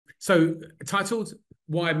So titled,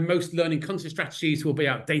 Why Most Learning Content Strategies Will Be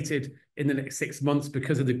Outdated in the Next 6 months,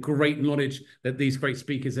 because of the great knowledge that these great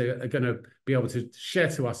speakers are going to be able to share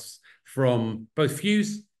to us from both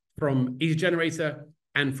Fuse, from Easy Generator,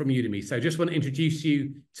 and from Udemy. So just want to introduce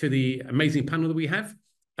you to the amazing panel that we have.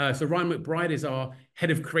 So Ryan McBride is our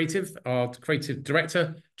head of creative, our creative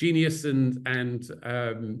director, genius, and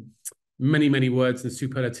many, many words and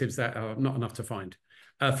superlatives that are not enough to find.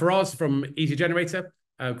 Faraz from Easy Generator,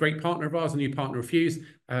 a great partner of ours, a new partner of Fuse.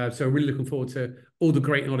 So really looking forward to all the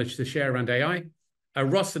great knowledge to share around AI.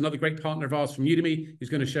 Ross, another great partner of ours from Udemy, who's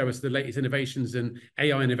going to show us the latest innovations and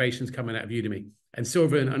AI innovations coming out of Udemy. And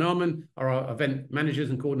Sylvan and Armin are our event managers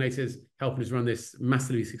and coordinators, helping us run this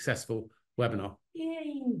massively successful webinar.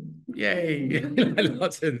 Yay! Yay!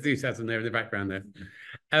 Lots of enthusiasm there in the background there.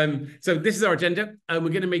 So this is our agenda. We're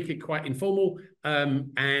going to make it quite informal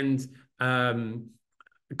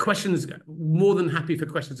questions, more than happy for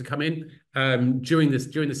questions to come in during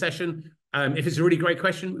the session. If it's a really great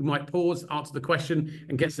question, we might pause, answer the question,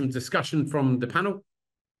 and get some discussion from the panel.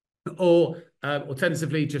 Or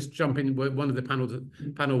alternatively, just jump in. One of the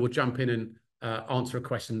panel will jump in and answer a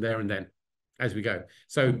question there and then as we go.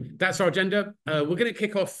 So that's our agenda. We're going to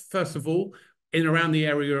kick off, first of all, in around the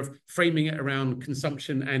area of framing it around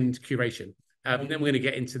consumption and curation. And then we're going to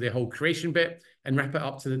get into the whole creation bit and wrap it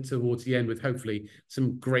up towards the end with hopefully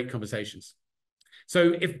some great conversations.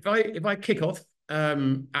 So if I kick off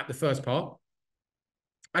at the first part,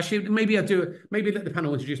 actually maybe let the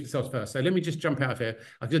panel introduce themselves first. So let me just jump out of here.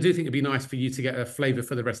 I do think it'd be nice for you to get a flavour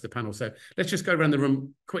for the rest of the panel. So let's just go around the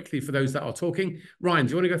room quickly for those that are talking. Ryan,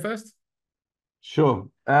 do you want to go first? Sure.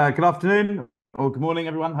 Good afternoon or good morning,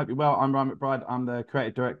 everyone. Hope you're well. I'm Ryan McBride. I'm the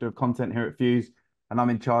creative director of content here at Fuse, and I'm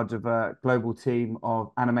in charge of a global team of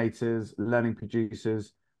animators, learning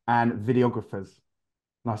producers, and videographers.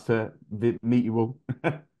 Nice to meet you all.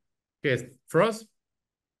 Cheers. For us?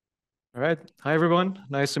 All right. Hi, everyone.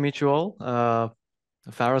 Nice to meet you all.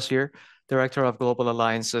 Faros here, Director of Global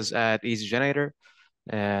Alliances at Easy Generator.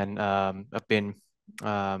 And I've been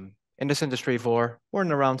in this industry for more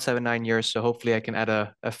than around 7-9 years. So hopefully I can add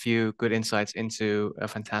a few good insights into a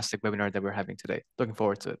fantastic webinar that we're having today. Looking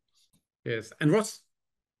forward to it. Yes. And Ross?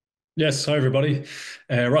 Yes. Hi, everybody.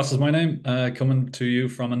 Ross is my name, coming to you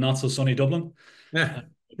from a not so sunny Dublin. Yeah.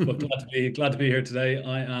 But glad to be here today.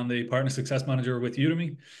 I am the Partner Success Manager with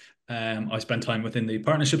Udemy. I spend time within the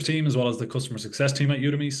partnerships team as well as the customer success team at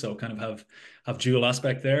Udemy. So kind of have dual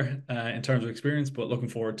aspect there in terms of experience, but looking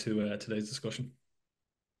forward to today's discussion.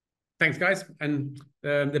 Thanks, guys. And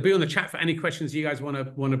they'll be on the chat for any questions you guys want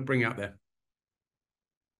to bring out there.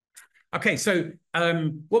 Okay, so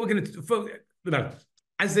what we're going to do,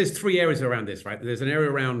 as there's 3 areas around this, right? There's an area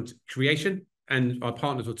around creation, and our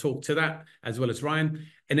partners will talk to that, as well as Ryan,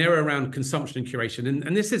 an area around consumption and curation.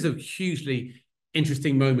 And this is a hugely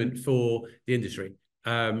interesting moment for the industry.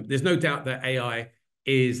 There's no doubt that AI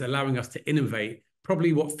is allowing us to innovate.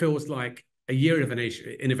 Probably what feels like a year of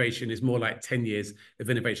innovation is more like 10 years of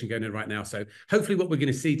innovation going on right now. So hopefully what we're going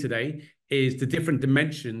to see today is the different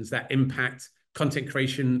dimensions that impact content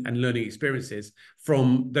creation and learning experiences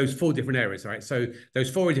from those 4 different areas, right? So those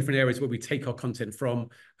 4 different areas where we take our content from.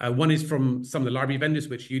 One is from some of the library vendors,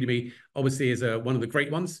 which Udemy obviously is one of the great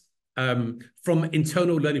ones. From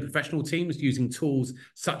internal learning professional teams using tools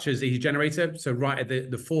such as Easy Generator, so right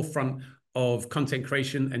at the forefront of content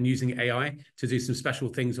creation and using AI to do some special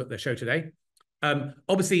things that they show today.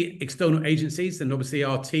 Obviously, external agencies, and obviously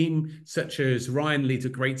our team, such as Ryan leads a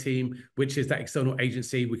great team, which is that external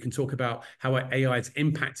agency. We can talk about how AI is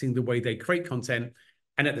impacting the way they create content,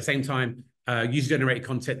 and at the same time, user-generated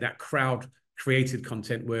content, that crowd-created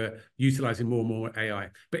content, we're utilizing more and more AI.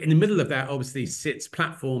 But in the middle of that, obviously, sits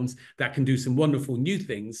platforms that can do some wonderful new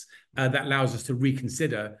things that allows us to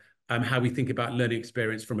reconsider how we think about learning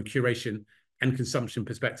experience from a curation and consumption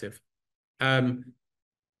perspective.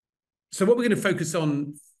 So what we're going to focus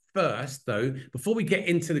on first, though, before we get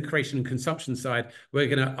into the creation and consumption side,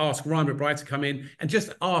 we're going to ask Ryan McBride to come in and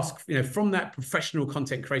just ask, from that professional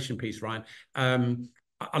content creation piece, Ryan,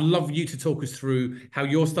 I'd love you to talk us through how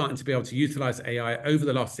you're starting to be able to utilize AI over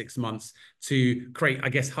the last 6 months to create, I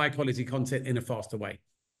guess, high quality content in a faster way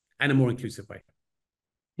and a more inclusive way.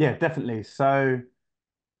 Yeah, definitely. So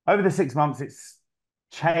over the 6 months, it's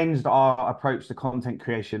changed our approach to content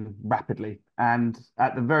creation rapidly. And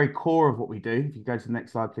at the very core of what we do, if you go to the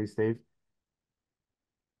next slide, please, Steve,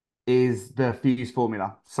 is the Fuse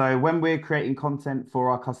formula. So when we're creating content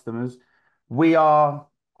for our customers, we are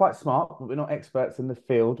quite smart, but we're not experts in the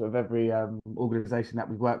field of every organization that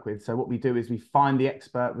we work with. So what we do is we find the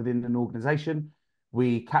expert within an organization.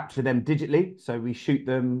 We capture them digitally. So we shoot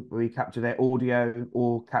them, we capture their audio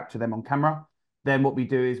or capture them on camera. Then what we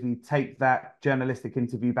do is we take that journalistic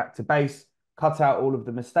interview back to base, cut out all of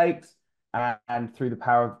the mistakes, and through the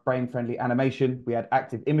power of brain-friendly animation, we add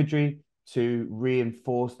active imagery to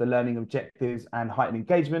reinforce the learning objectives and heighten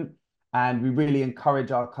engagement. And we really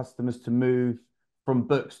encourage our customers to move from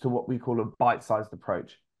books to what we call a bite-sized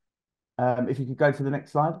approach. If you could go to the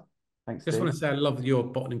next slide. Thanks, Just Steve. want to say I love your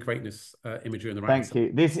bottom and greatness imagery on the right. Thank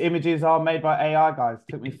you. These images are made by AI, guys.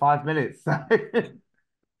 It took me 5 minutes.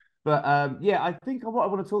 But yeah, I think what I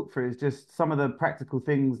want to talk through is just some of the practical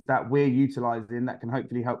things that we're utilizing that can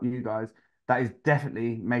hopefully help you guys. That is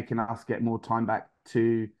definitely making us get more time back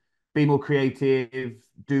to be more creative,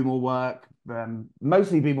 do more work,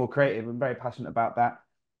 mostly be more creative. I'm very passionate about that.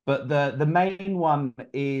 But the main one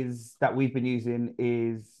is that we've been using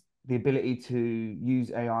is the ability to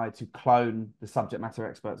use AI to clone the subject matter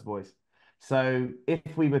expert's voice. So if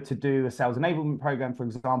we were to do a sales enablement program, for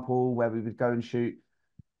example, where we would go and shoot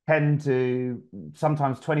 10 to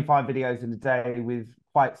sometimes 25 videos in a day with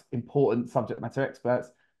quite important subject matter experts,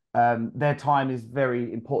 their time is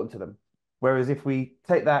very important to them. Whereas if we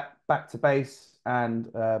take that back to base and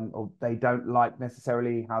or they don't like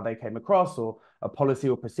necessarily how they came across or a policy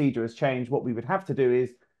or procedure has changed, what we would have to do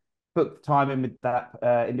is book time in with that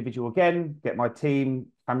individual again, get my team,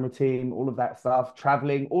 camera team, all of that stuff,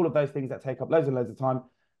 traveling, all of those things that take up loads and loads of time.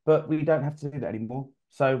 But we don't have to do that anymore.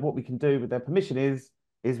 So what we can do with their permission is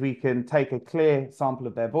we can take a clear sample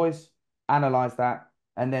of their voice, analyze that,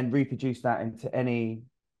 and then reproduce that into any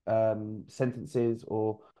sentences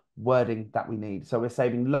or wording that we need. So we're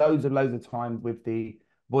saving loads and loads of time with the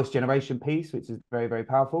voice generation piece, which is very, very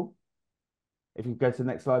powerful. If you go to the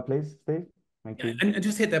next slide, please, Steve. Thank you. And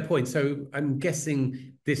just hit that point. So I'm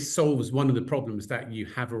guessing this solves one of the problems that you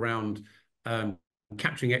have around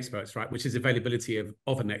capturing experts, right? Which is availability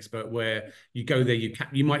of an expert, where you go there,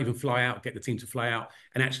 you might even fly out, get the team to fly out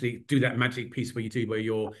and actually do that magic piece where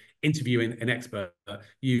you're interviewing an expert.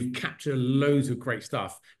 You've captured loads of great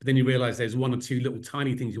stuff, but then you realize there's one or two little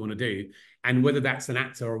tiny things you want to do. And whether that's an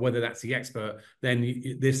actor or whether that's the expert, then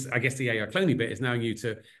I guess the AI cloning bit is allowing you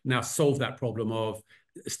to now solve that problem of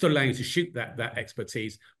still allowing you to shoot that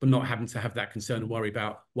expertise, but not having to have that concern and worry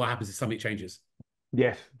about what happens if something changes.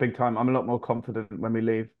 Yes, big time. I'm a lot more confident when we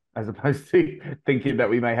leave as opposed to thinking that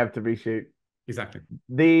we may have to reshoot. Exactly.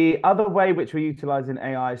 The other way which we're utilizing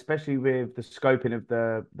AI, especially with the scoping of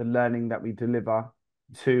the learning that we deliver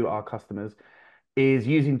to our customers, is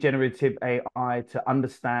using generative AI to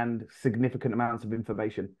understand significant amounts of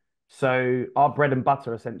information. So our bread and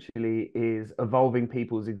butter essentially is evolving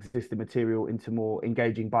people's existing material into more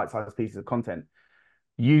engaging bite-sized pieces of content.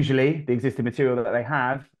 Usually the existing material that they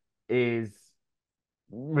have is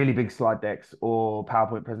really big slide decks or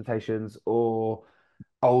PowerPoint presentations or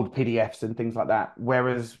old PDFs and things like that.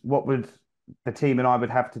 Whereas what would the team and I would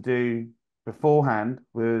have to do beforehand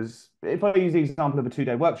was, if I use the example of a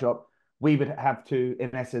 2-day workshop, we would have to,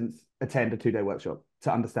 in essence, attend a 2-day workshop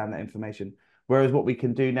to understand that information. Whereas what we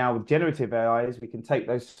can do now with generative AI is we can take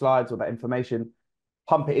those slides or that information,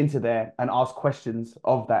 pump it into there and ask questions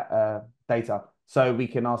of that data. So we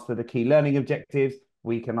can ask for the key learning objectives.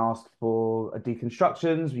 We can ask for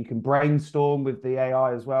deconstructions. We can brainstorm with the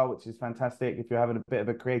AI as well, which is fantastic if you're having a bit of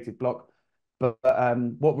a creative block. But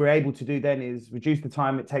what we're able to do then is reduce the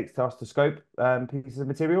time it takes to us to scope pieces of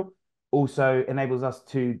material. Also enables us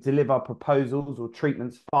to deliver proposals or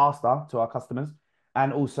treatments faster to our customers,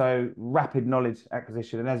 and also rapid knowledge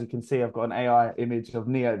acquisition. And as you can see, I've got an AI image of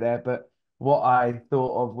Neo there, but what I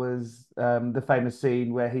thought of was the famous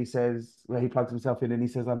scene where he plugs himself in and he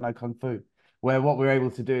says, "I know Kung Fu," where what we're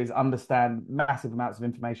able to do is understand massive amounts of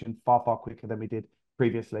information far, far quicker than we did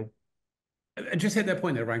previously. And just hit that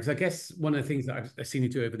point there, Ryan, because I guess one of the things that I've seen you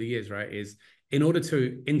do over the years, right, is in order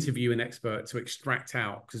to interview an expert, to extract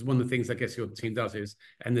out, because one of the things I guess your team does is,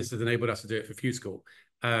 and this has enabled us to do it for Fuse School,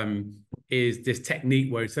 is this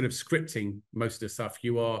technique where instead of scripting most of the stuff,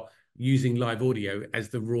 you are using live audio as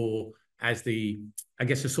the raw, as the, I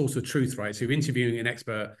guess, the source of truth, right? So you're interviewing an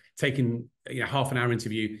expert, taking half an hour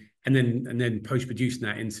interview, and then post-producing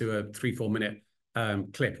that into a 3-4 minute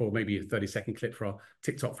clip, or maybe a 30-second clip for our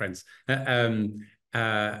TikTok friends.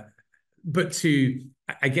 But to,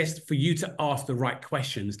 I guess, for you to ask the right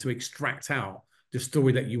questions to extract out the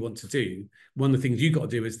story that you want to do, one of the things you've got to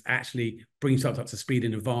do is actually bring yourself up to speed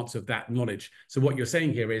in advance of that knowledge. So what you're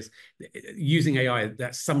saying here is using AI,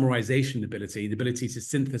 that summarization ability, the ability to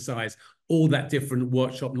synthesize all that different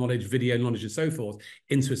workshop knowledge, video knowledge, and so forth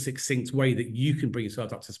into a succinct way that you can bring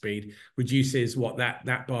yourself up to speed, reduces what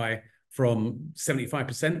that by from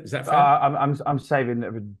 75%. Is that fair? I'm saving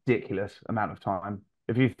a ridiculous amount of time.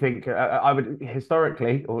 If you think I would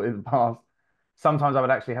historically or in the past, sometimes I would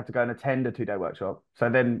actually have to go and attend a 2-day workshop. So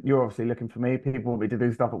then you're obviously looking for me. People want me to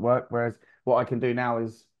do stuff at work, whereas what I can do now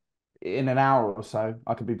is in an hour or so,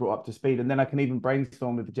 I can be brought up to speed, and then I can even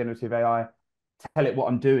brainstorm with the generative AI, tell it what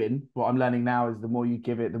I'm doing. What I'm learning now is the more you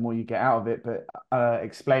give it, the more you get out of it. But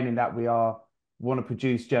explaining that we want to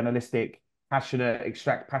produce journalistic, passionate,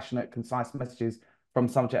 extract passionate, concise messages from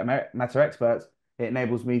subject matter experts, it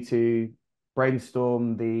enables me to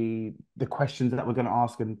brainstorm the questions that we're going to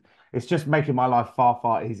ask, and it's just making my life far,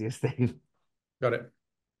 far easier, Steve. Got it.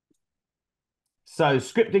 So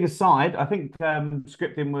scripting aside, I think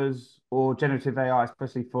scripting or generative AI,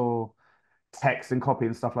 especially for text and copy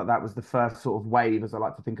and stuff like that, was the first sort of wave, as I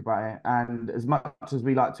like to think about it. And as much as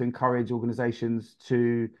we like to encourage organizations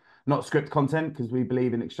to not script content, because we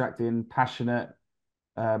believe in extracting passionate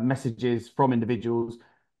messages from individuals,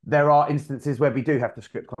 there are instances where we do have to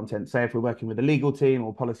script content, say if we're working with a legal team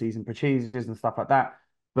or policies and procedures and stuff like that.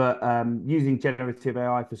 But using generative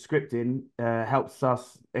AI for scripting helps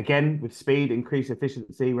us, again, with speed, increase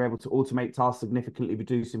efficiency. We're able to automate tasks, significantly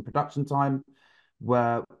reducing production time.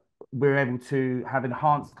 Where we're able to have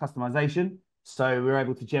enhanced customization. So we're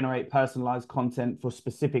able to generate personalized content for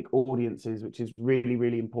specific audiences, which is really,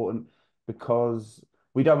 really important, because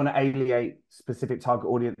we don't want to alienate specific target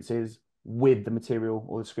audiences with the material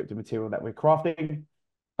or the scripted material that we're crafting.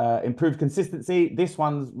 Improved consistency. This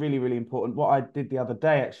one's really, really important. What I did the other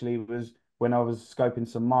day actually was when I was scoping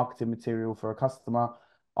some marketing material for a customer,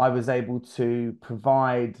 I was able to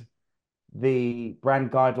provide the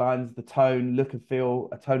brand guidelines, the tone, look and feel,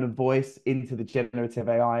 a tone of voice into the generative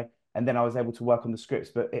AI. And then I was able to work on the scripts,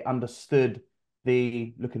 but it understood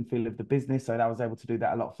the look and feel of the business. So that I was able to do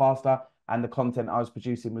that a lot faster. And the content I was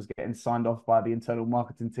producing was getting signed off by the internal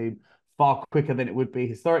marketing team far quicker than it would be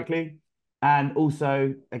historically. And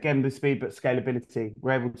also, again, the speed, but scalability.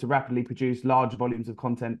 We're able to rapidly produce large volumes of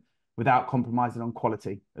content without compromising on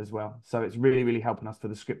quality as well. So it's really, really helping us for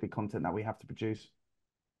the scripted content that we have to produce.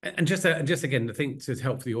 And just again, I think to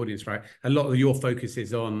help the audience, right? A lot of your focus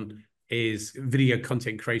is video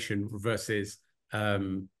content creation versus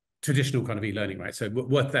traditional kind of e-learning, right? So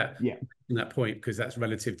worth that in that point, because that's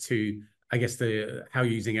relative to, I guess, how you're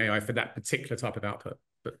using AI for that particular type of output.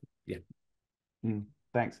 But yeah.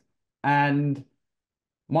 Thanks. And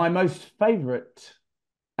my most favorite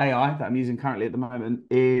AI that I'm using currently at the moment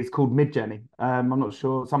is called Midjourney. I'm not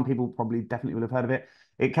sure. Some people probably definitely will have heard of it.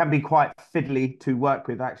 It can be quite fiddly to work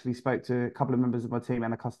with. I actually spoke to a couple of members of my team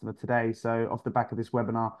and a customer today. So off the back of this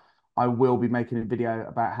webinar, I will be making a video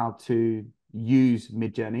about how to use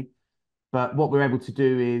Midjourney. But what we're able to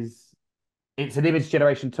do is, it's an image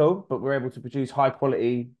generation tool, but we're able to produce high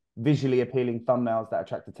quality, visually appealing thumbnails that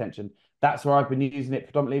attract attention. That's where I've been using it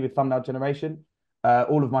predominantly, with thumbnail generation.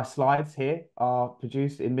 All of my slides here are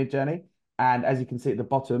produced in Midjourney. And as you can see at the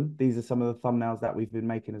bottom, these are some of the thumbnails that we've been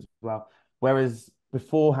making as well. Whereas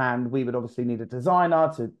beforehand, we would obviously need a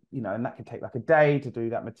designer to, and that could take like a day to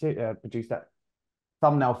do that material, produce that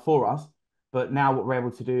thumbnail for us. But now what we're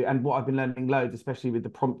able to do, and what I've been learning loads, especially with the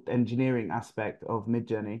prompt engineering aspect of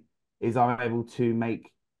Midjourney, is I'm able to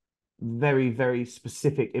make very, very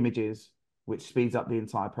specific images, which speeds up the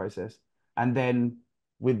entire process. And then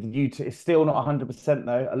with YouTube, it's still not 100%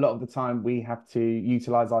 though. A lot of the time we have to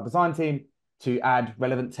utilize our design team to add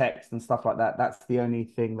relevant text and stuff like that. That's the only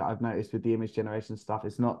thing that I've noticed with the image generation stuff.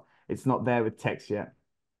 It's not there with text yet.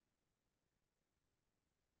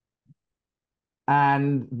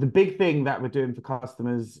 And the big thing that we're doing for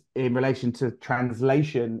customers in relation to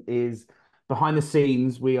translation is, behind the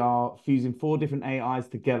scenes, we are fusing 4 different AIs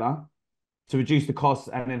together to reduce the costs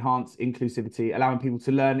and enhance inclusivity, allowing people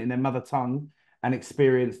to learn in their mother tongue and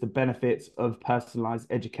experience the benefits of personalized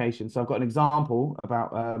education. So I've got an example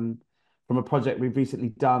about from a project we've recently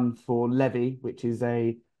done for Levy, which is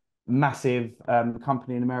a massive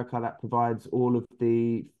company in America that provides all of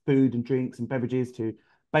the food and drinks and beverages to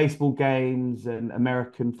baseball games and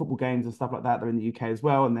American football games and stuff like that. They're in the UK as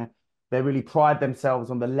well, and they really pride themselves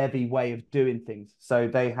on the Levy way of doing things. So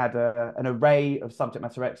they had an array of subject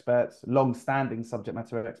matter experts, long-standing subject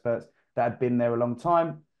matter experts that had been there a long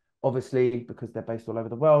time. Obviously, because they're based all over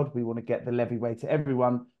the world, we want to get the Levy way to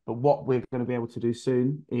everyone. But what we're going to be able to do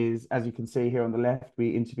soon is, as you can see here on the left,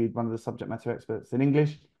 we interviewed one of the subject matter experts in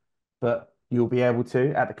English, but you'll be able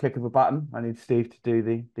to, at the click of a button. I need Steve to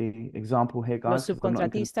do the example here, guys. Los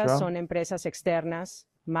subcontratistas son empresas externas,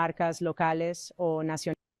 marcas locales o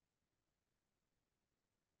nacionales.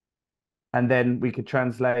 And then we could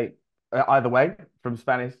translate either way, from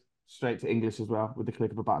Spanish straight to English as well, with the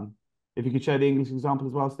click of a button. If you could show the English example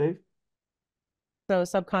as well, Steve. So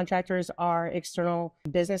subcontractors are external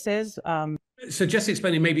businesses. So just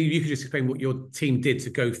explaining, maybe you could just explain what your team did to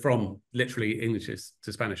go from literally English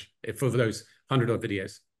to Spanish for those 100-odd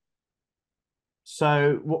videos.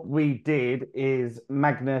 So what we did is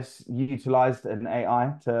Magnus utilized an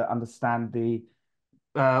AI to understand the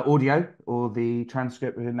audio or the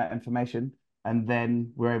transcript within that information, and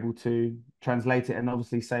then we're able to translate it and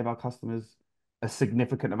obviously save our customers a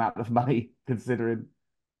significant amount of money considering.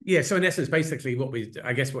 Yeah, so in essence, basically what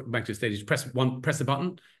Magnus did is press a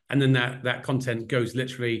button, and then that content goes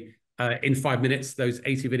literally in 5 minutes, those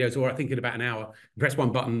 80 videos, or I think in about an hour. Press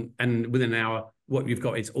one button, and within an hour, what you've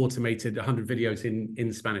got is automated 100 videos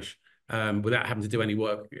in Spanish without having to do any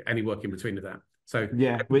work in between of that. So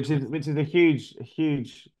yeah, which is a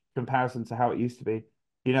huge comparison to how it used to be.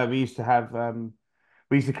 You know, we used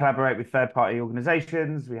to collaborate with third-party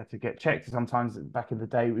organizations. We had to get checked. Sometimes back in the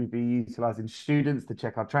day, we'd be utilizing students to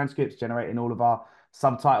check our transcripts, generating all of our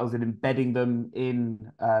subtitles and embedding them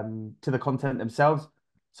in to the content themselves.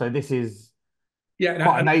 So this is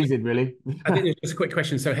quite amazing, really. I think there's just a quick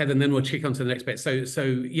question. So Heather, and then we'll check on to the next bit. So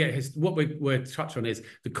yeah, what we're touched on is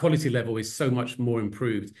the quality level is so much more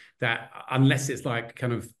improved that unless it's like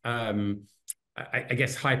kind of I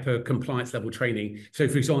guess hyper compliance level training. So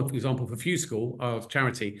for example, for Fuse School, our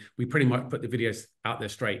charity, we pretty much put the videos out there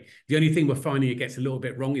straight. The only thing we're finding it gets a little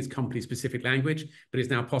bit wrong is company specific language, but it's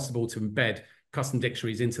now possible to embed custom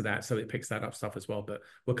dictionaries into that so it picks that up stuff as well. But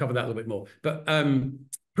we'll cover that a little bit more. But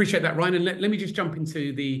appreciate that, Ryan. And let me just jump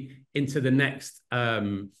into the next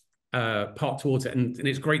part towards it. And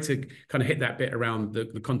it's great to kind of hit that bit around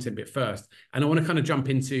the content bit first. And I want to kind of jump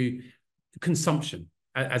into consumption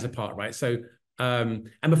as a part, right? So and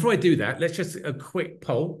before I do that, let's just a quick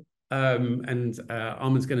poll. And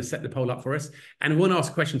Armin's going to set the poll up for us. And I want to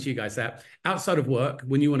ask a question to you guys that outside of work,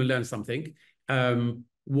 when you want to learn something,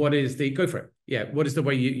 what is the, go for it. Yeah. What is the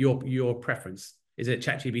way your preference? Is it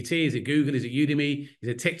ChatGPT? Is it Google? Is it Udemy? Is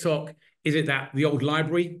it TikTok? Is it the old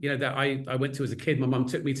library, that I went to as a kid, my mum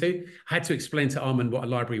took me to? I had to explain to Armin what a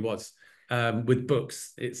library was with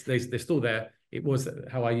books. They're still there. It was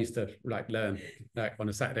how I used to learn on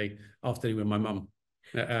a Saturday afternoon with my mum.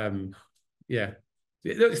 Yeah.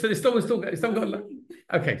 So it's still got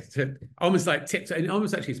okay. So almost like TikTok, and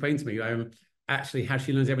almost actually explained to me actually how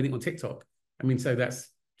she learns everything on TikTok. I mean, so that's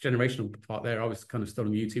generational part there. I was kind of still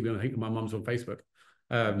on YouTube, and I think my mum's on Facebook.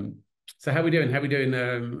 So how we doing? Let me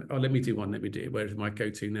do one. Let me do it. Where's my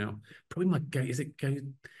go-to now? Probably my go. Is it go?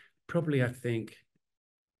 Probably I think.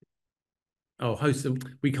 Oh, host them.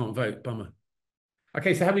 We can't vote. Bummer.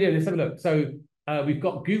 Okay, so how we doing? Let's have a look. So we've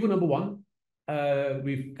got Google number 1.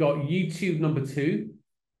 We've got YouTube number 2.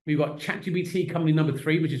 We've got ChatGPT coming in number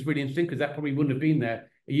 3, which is really interesting because that probably wouldn't have been there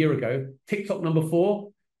a year ago. TikTok number 4.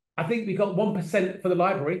 I think we got 1% for the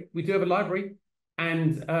library. We do have a library.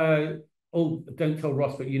 And don't tell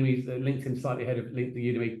Ross, but Udemy's LinkedIn slightly ahead of the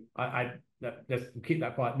Udemy. Let's keep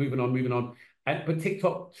that quiet. Moving on. But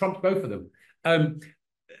TikTok trumps both of them.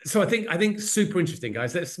 So I think super interesting,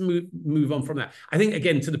 guys. Let's move on from that. I think,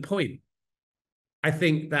 again, to the point, I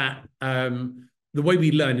think that the way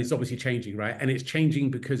we learn is obviously changing, right? And it's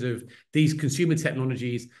changing because of these consumer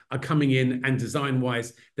technologies are coming in, and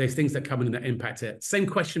design-wise, there's things that come in that impact it. Same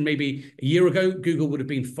question maybe a year ago, Google would have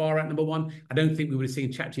been far at number 1. I don't think we would have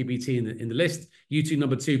seen ChatGPT in the list, YouTube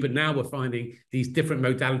number 2, but now we're finding these different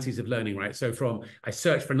modalities of learning, right? So from I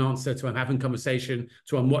search for an answer to I'm having conversation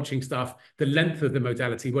to I'm watching stuff, the length of the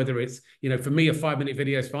modality, whether it's, for me, a 5-minute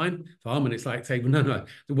video is fine. For Armin, it's like, no,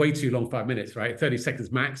 way too long, 5 minutes, right? 30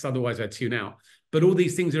 seconds max, otherwise I'd tune out. But all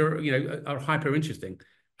these things are hyper interesting.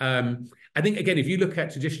 I think, again, if you look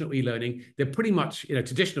at traditional e-learning, they're pretty much,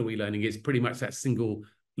 traditional e-learning is pretty much that single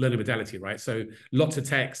learning modality, right? So lots of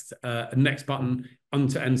text, a next button,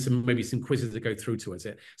 and maybe some quizzes that go through towards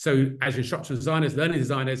it. So as instructional designers, learning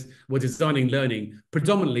designers, we're designing learning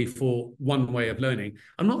predominantly for one way of learning.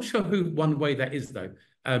 I'm not sure who one way that is, though.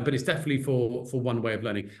 But it's definitely for one way of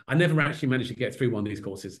learning. I never actually managed to get through one of these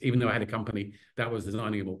courses, even though I had a company that was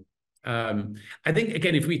designing them all. I think,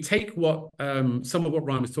 again, if we take some of what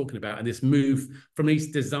Ryan was talking about and this move from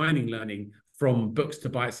these designing learning from books to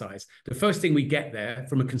bite size, the first thing we get there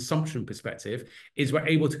from a consumption perspective is we're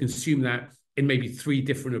able to consume that in maybe 3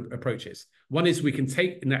 different approaches. One is we can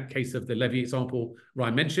take, in that case of the Levy example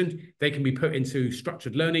Ryan mentioned, they can be put into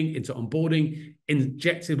structured learning, into onboarding,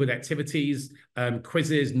 injected with activities,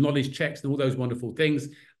 quizzes, knowledge checks, and all those wonderful things.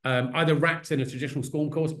 Either wrapped in a traditional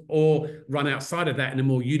SCORM course or run outside of that in a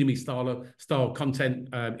more Udemy style content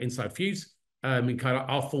inside Fuse, in kind of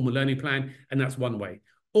our formal learning plan, and that's one way.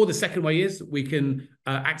 Or the second way is we can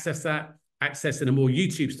access in a more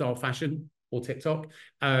YouTube style fashion or TikTok.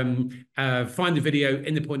 Find the video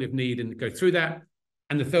in the point of need and go through that.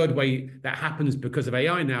 And the third way that happens because of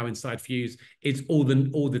AI now inside Fuse is all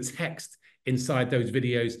the text inside those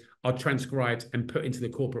videos are transcribed and put into the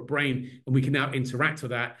corporate brain, and we can now interact with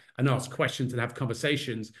that and ask questions and have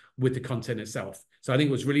conversations with the content itself. So I think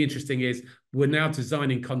what's really interesting is we're now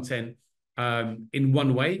designing content in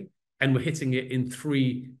one way, and we're hitting it in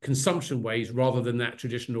 3 consumption ways rather than that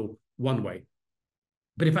traditional one way.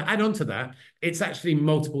 But if I add on to that, it's actually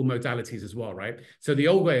multiple modalities as well, right? So the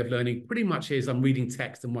old way of learning pretty much is I'm reading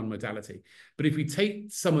text in one modality. But if we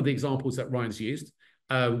take some of the examples that Ryan's used,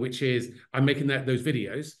 which is I'm making those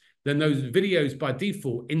videos, then those videos by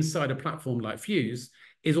default inside a platform like Fuse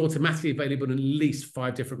is automatically available in at least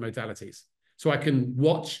 5 different modalities. So I can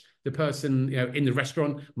watch the person, in the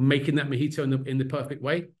restaurant making that mojito in the perfect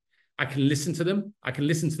way. I can listen to them. I can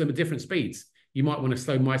listen to them at different speeds. You might want to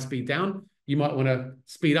slow my speed down. You might want to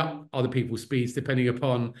speed up other people's speeds depending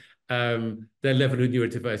upon their level of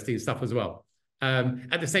neurodiversity and stuff as well.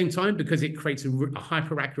 At the same time, because it creates a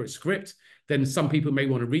hyper-accurate script, then some people may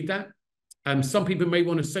want to read that. Some people may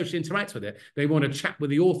want to socially interact with it. They want to chat with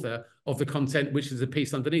the author of the content, which is a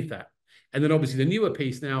piece underneath that. And then obviously the newer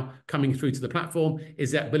piece now coming through to the platform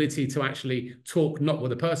is that ability to actually talk not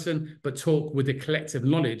with a person, but talk with the collective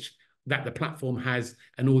knowledge that the platform has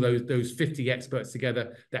and all those 50 experts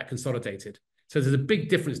together that consolidated. So there's a big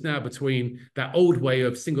difference now between that old way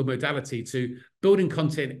of single modality to building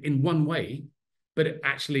content in one way, but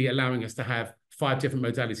actually allowing us to have 5 different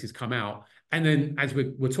modalities come out. And then as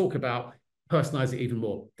we'll talk about, personalize it even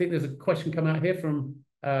more. I think there's a question come out here from,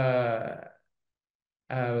 no,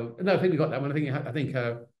 I think we got that one. I think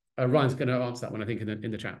Ryan's going to answer that one, I think,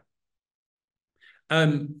 in the chat.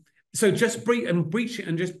 So just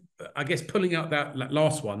I guess pulling out that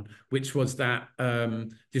last one, which was that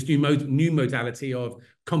this new modality of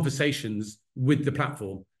conversations with the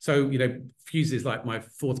platform. So Fuse is like my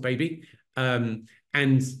 4th baby, and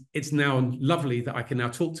it's now lovely that I can now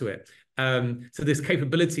talk to it. So this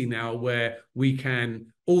capability now where we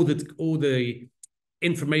can all the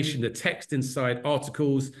information, the text inside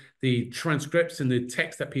articles, the transcripts and the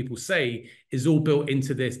text that people say is all built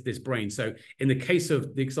into this brain. So in the case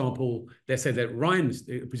of the example, let's say that Ryan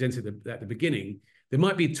presented at the beginning, there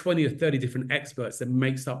might be 20 or 30 different experts that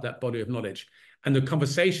makes up that body of knowledge. And the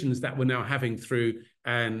conversations that we're now having through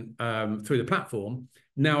the platform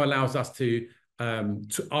now allows us to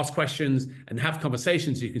ask questions and have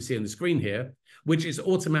conversations you can see on the screen here, which is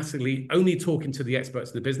automatically only talking to the experts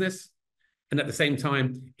in the business. And at the same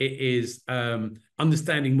time, it is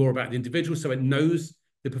understanding more about the individual. So it knows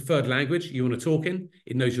the preferred language you want to talk in.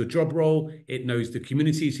 It knows your job role. It knows the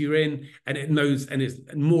communities you're in. And it knows, and it's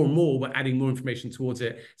more and more, we're adding more information towards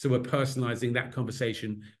it. So we're personalizing that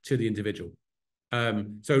conversation to the individual.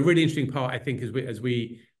 So a really interesting part, I think, as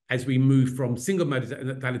we move from single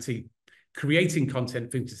modality, creating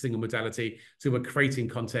content into single modality, so we're creating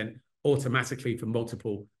content automatically for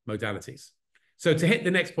multiple modalities. So to hit the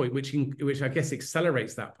next point, which I guess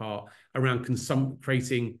accelerates that part around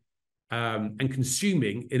creating and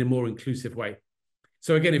consuming in a more inclusive way.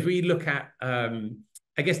 So again, if we look at,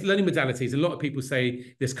 I guess, learning modalities, a lot of people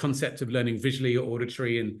say this concept of learning visually or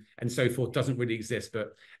auditory and so forth doesn't really exist.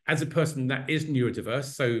 But as a person that is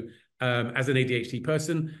neurodiverse, so as an ADHD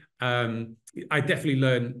person, I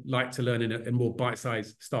definitely like to learn in a more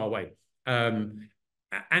bite-sized style way, and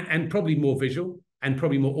probably more visual and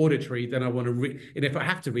probably more auditory than I want to read. And if I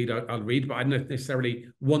have to read, I'll read, but I don't necessarily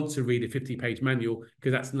want to read a 50-page manual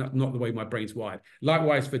because that's not the way my brain's wired.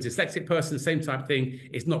 Likewise, for a dyslexic person, same type of thing.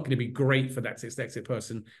 It's not going to be great for that dyslexic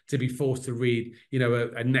person to be forced to read,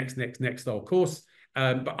 a next style course.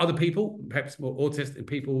 But other people, perhaps more autistic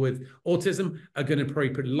people with autism, are going to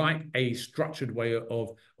probably like a structured way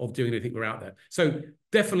of doing anything we're out there. So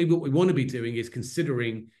definitely what we want to be doing is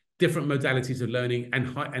considering different modalities of learning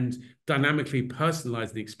and dynamically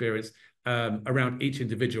personalize the experience around each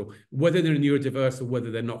individual, whether they're neurodiverse or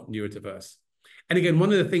whether they're not neurodiverse. And again,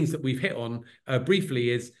 one of the things that we've hit on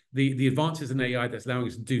briefly is the advances in AI that's allowing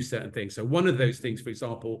us to do certain things. So one of those things, for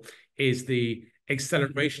example, is the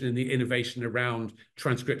acceleration and the innovation around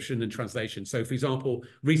transcription and translation. So for example,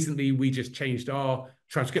 recently we just changed our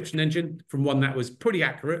transcription engine from one that was pretty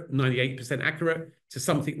accurate, 98% accurate, to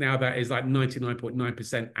something now that is like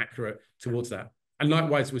 99.9% accurate towards that. And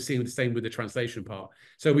likewise, we're seeing the same with the translation part.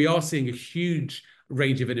 So we are seeing a huge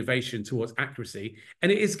range of innovation towards accuracy.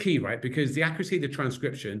 And it is key, right? Because the accuracy of the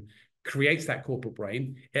transcription creates that corporate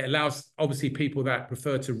brain. It allows, obviously, people that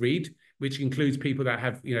prefer to read which includes people that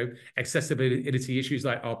have, accessibility issues,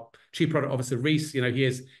 like our Chief Product Officer, Reese.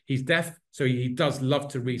 He's deaf, so he does love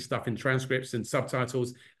to read stuff in transcripts and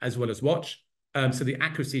subtitles as well as watch. So the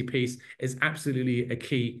accuracy piece is absolutely a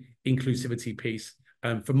key inclusivity piece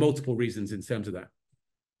for multiple reasons in terms of that.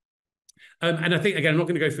 And I think, again, I'm not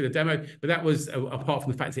going to go through the demo, but that was apart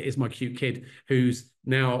from the fact it is my cute kid who's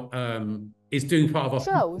now is doing part of our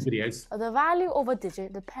videos. The value of a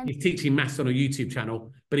digit depends. He's teaching maths on a YouTube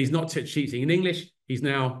channel, but he's not teaching in English. He's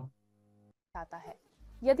now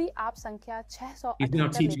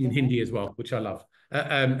teaching in Hindi as well, which I love.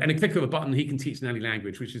 And a click of a button, he can teach in any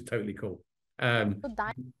language, which is totally cool.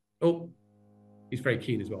 He's very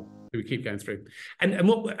keen as well. So we keep going through.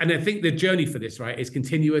 And I think the journey for this, right, is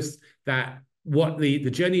continuous. That what the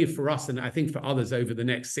journey for us, and I think for others over the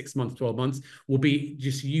next 6 months, 12 months, will be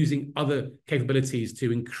just using other capabilities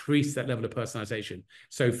to increase that level of personalization.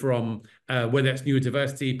 So from whether it's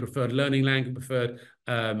neurodiversity, preferred learning language, preferred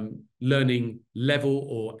learning level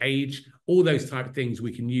or age, all those type of things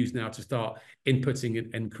we can use now to start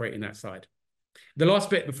inputting and creating that side. The last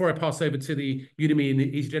bit before I pass over to the Udemy and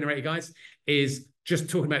the Easy Generator guys is just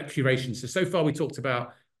talking about curation. So far we talked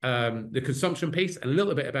about the consumption piece and a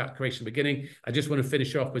little bit about curation at the beginning. I just want to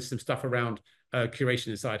finish off with some stuff around curation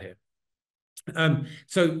inside here.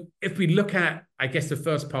 So if we look at, I guess, the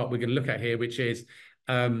first part we're going to look at here, which is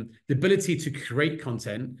the ability to create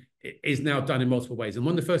content is now done in multiple ways. And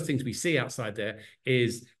one of the first things we see outside there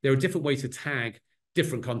is there are different ways to tag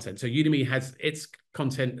different content. So Udemy has its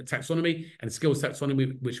content taxonomy and skills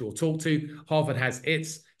taxonomy, which we'll talk to. Harvard has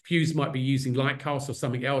its. Fuse might be using Lightcast or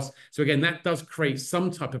something else. So again, that does create some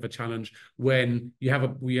type of a challenge when you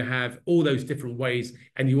have all those different ways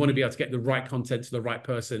and you want to be able to get the right content to the right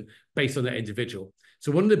person based on that individual.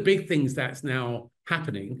 So one of the big things that's now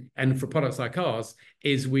happening, and for products like ours,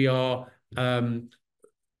 is we are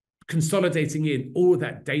consolidating in all of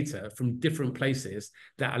that data from different places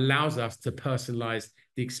that allows us to personalize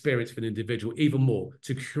the experience for an individual even more,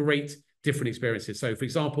 to create different experiences. So for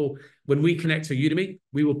example, when we connect to Udemy,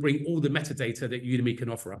 we will bring all the metadata that Udemy can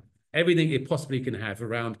offer up. Everything it possibly can have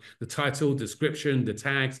around the title, description, the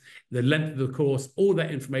tags, the length of the course, all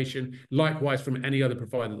that information, likewise from any other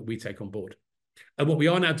provider that we take on board. And what we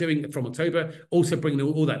are now doing from October, also bringing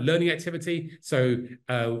all that learning activity, so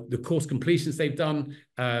the course completions they've done,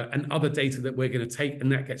 and other data that we're going to take,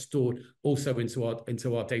 and that gets stored also into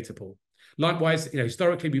our data pool. Likewise,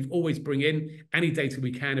 historically, we've always bring in any data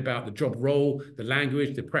we can about the job role, the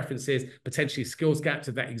language, the preferences, potentially skills gaps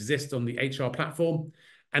that exist on the HR platform.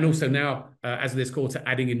 And also now, as of this quarter,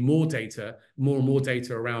 adding in more and more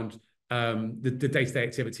data around the day-to-day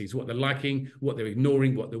activities, what they're liking, what they're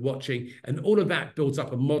ignoring, what they're watching. And all of that builds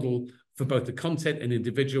up a model for both the content and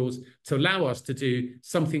individuals to allow us to do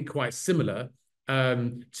something quite similar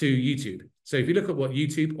to YouTube. So if you look at what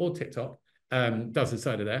YouTube or TikTok does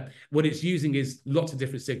inside of there, what it's using is lots of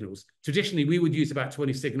different signals. Traditionally, we would use about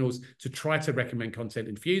 20 signals to try to recommend content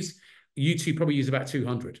in Fuse. YouTube probably use about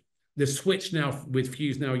 200. The switch now with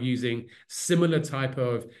Fuse now using similar type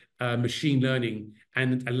of machine learning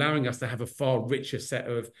and allowing us to have a far richer set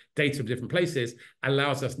of data from different places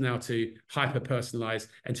allows us now to hyper-personalize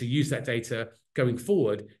and to use that data going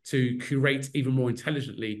forward to curate even more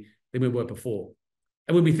intelligently than we were before.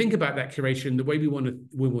 And when we think about that curation, the way we want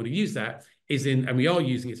to use that is and we are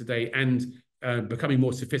using it today and becoming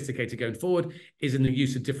more sophisticated going forward, is in the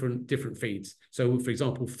use of different feeds. So for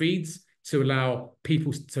example, feeds to allow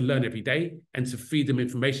people to learn every day and to feed them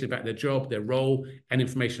information about their job, their role, and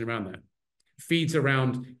information around that. Feeds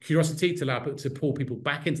around curiosity to allow to pull people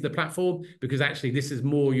back into the platform, because actually this is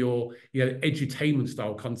more your edutainment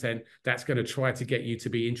style content that's going to try to get you to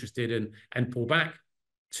be interested and pull back.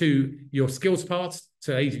 To your skills parts,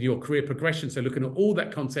 to aid in your career progression. So looking at all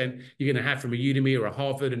that content you're going to have from a Udemy or a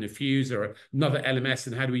Harvard and a Fuse or another LMS,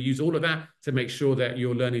 and how do we use all of that to make sure that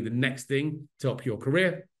you're learning the next thing to help your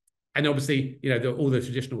career. And obviously, all the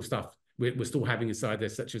traditional stuff we're still having inside there,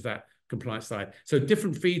 such as that compliance side. So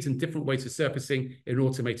different feeds and different ways of surfacing in an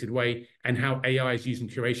automated way, and how AI is using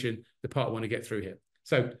curation, the part I want to get through here.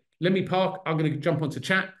 So let me park. I'm going to jump onto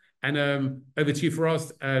chat. And over to you,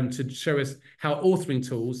 Faraz, to show us how authoring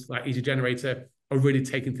tools like Easy Generator are really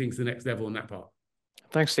taking things to the next level on that part.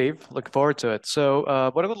 Thanks, Steve. Looking forward to it.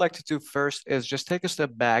 So what I would like to do first is just take a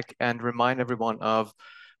step back and remind everyone of,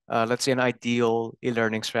 let's say, an ideal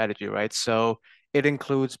e-learning strategy, right? So it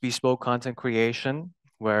includes bespoke content creation,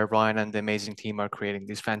 where Ryan and the amazing team are creating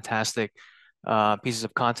these fantastic pieces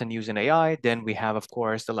of content using AI. Then we have, of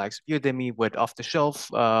course, the likes of Udemy with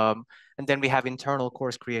off-the-shelf. And then we have internal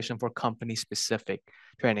course creation for company-specific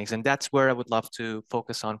trainings. And that's where I would love to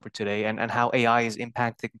focus on for today, and how AI is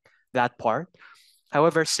impacting that part.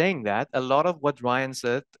 However, saying that, a lot of what Ryan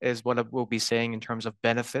said is what I will be saying in terms of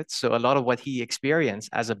benefits. So a lot of what he experienced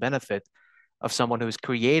as a benefit of someone who's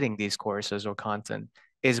creating these courses or content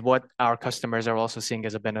is what our customers are also seeing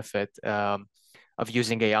as a benefit of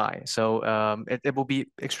using AI. So it will be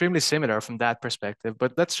extremely similar from that perspective.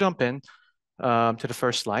 But let's jump in to the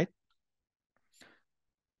first slide.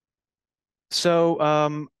 So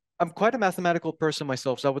I'm quite a mathematical person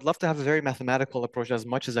myself, so I would love to have a very mathematical approach as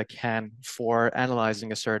much as I can for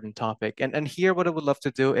analyzing a certain topic. And here, what I would love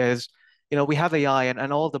to do is, we have AI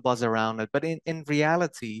and all the buzz around it, but in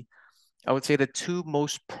reality, I would say the two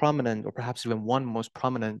most prominent, or perhaps even one most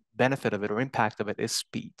prominent benefit of it or impact of it is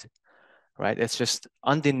speed, right? It's just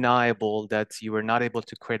undeniable that you are not able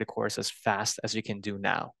to create a course as fast as you can do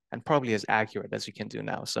now, and probably as accurate as you can do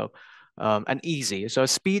now. So, and easy. So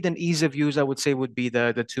speed and ease of use, I would say, would be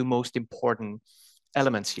the two most important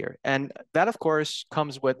elements here. And that, of course,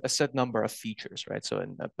 comes with a set number of features, right? So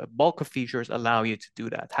a bulk of features allow you to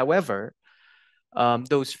do that. However,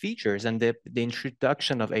 those features and the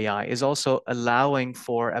introduction of AI is also allowing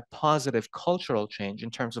for a positive cultural change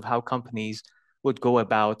in terms of how companies would go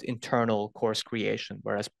about internal course creation.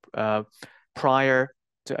 Whereas prior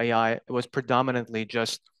to AI, it was predominantly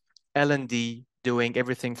just L&D doing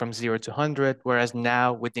everything from 0 to 100. Whereas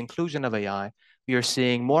now, with the inclusion of AI, we are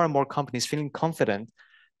seeing more and more companies feeling confident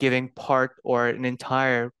giving part or an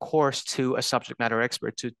entire course to a subject matter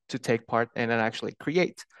expert to take part in and actually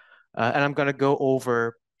create. And I'm going to go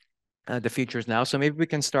over the features now. So maybe we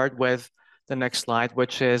can start with the next slide,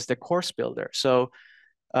 which is the course builder. So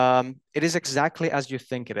it is exactly as you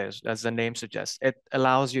think it is, as the name suggests. It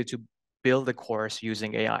allows you to build a course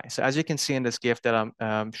using AI. So as you can see in this GIF that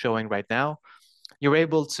I'm showing right now, you're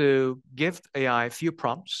able to give AI a few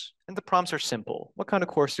prompts, and the prompts are simple. What kind of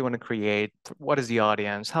course do you want to create? What is the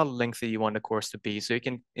audience? How lengthy you want the course to be? So you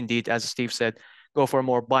can indeed, as Steve said, go for a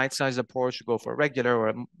more bite-sized approach, go for a regular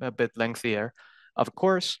or a bit lengthier of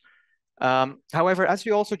course. However, as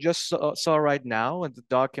you also just saw right now with the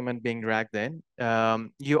document being dragged in,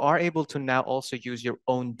 you are able to now also use your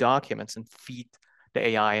own documents and feed the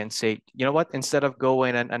AI and say, you know what, instead of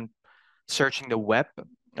going and searching the web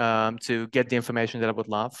to get the information that I would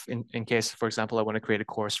love, in case, for example, I want to create a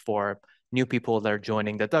course for new people that are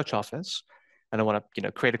joining the Dutch office, and I want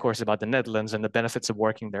to create a course about the Netherlands and the benefits of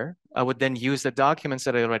working there, I would then use the documents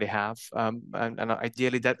that I already have. And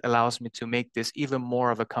ideally, that allows me to make this even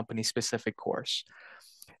more of a company-specific course.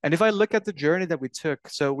 And if I look at the journey that we took,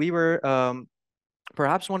 so we were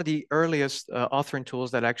perhaps one of the earliest authoring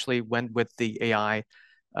tools that actually went with the AI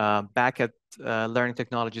back at Learning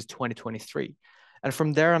Technologies 2023. And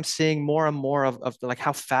from there, I'm seeing more and more of like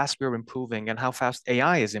how fast we're improving and how fast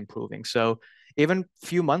AI is improving. So even a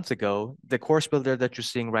few months ago, the course builder that you're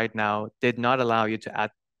seeing right now did not allow you to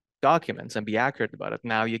add documents and be accurate about it.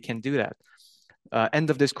 Now you can do that.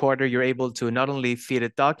 End of this quarter, you're able to not only feed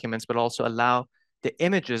it documents, but also allow the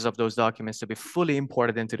images of those documents to be fully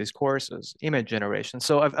imported into these courses, image generation.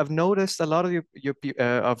 So I've noticed a lot of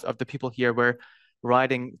of the people here were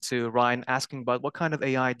writing to Ryan asking about what kind of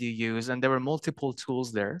AI do you use, and there were multiple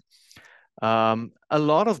tools there. A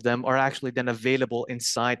lot of them are actually then available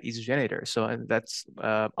inside EasyGenerator. So that's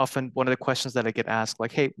often one of the questions that I get asked,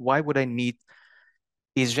 like, hey, why would I need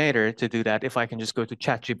EasyGenerator to do that if I can just go to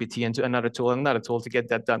ChatGPT and to another tool to get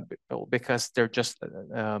that done? Because they're just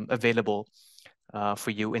available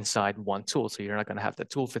for you inside one tool. So you're not going to have the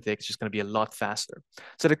tool fatigue. It's just going to be a lot faster.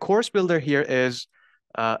 So the course builder here is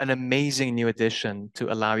an amazing new addition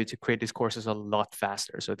to allow you to create these courses a lot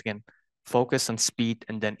faster. So again, focus on speed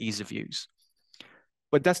and then ease of use.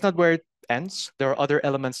 But that's not where it ends. There are other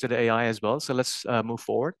elements to the AI as well. So let's move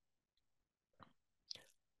forward.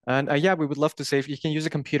 And yeah, we would love to say if you can use a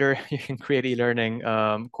computer, you can create e-learning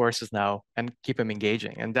courses now and keep them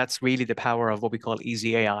engaging. And that's really the power of what we call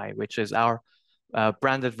Easy AI, which is our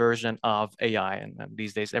branded version of AI. And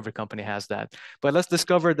these days, every company has that. But let's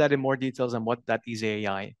discover that in more details and what that Easy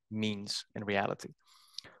AI means in reality.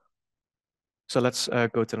 So let's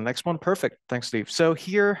go to the next one. Perfect. Thanks, Steve. So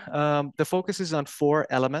here, the focus is on 4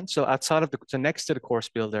 elements. So outside of so next to the course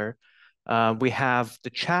builder, we have the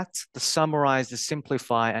chat, the summarize, the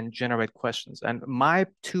simplify, and generate questions. And my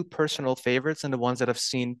 2 personal favorites and the ones that I've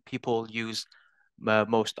seen people use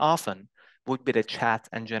most often would be the chat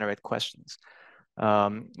and generate questions.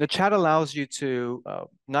 The chat allows you to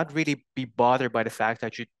not really be bothered by the fact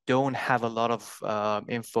that you don't have a lot of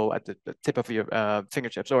info at the tip of your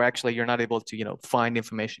fingertips, or actually you're not able to find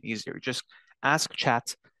information easier. Just ask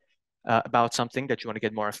chat about something that you want to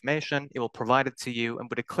get more information. It will provide it to you, and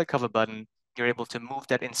with a click of a button, you're able to move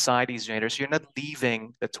that inside EasyGenerator. So you're not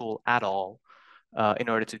leaving the tool at all. in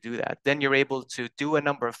order to do that. Then you're able to do a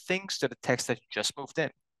number of things to the text that you just moved in,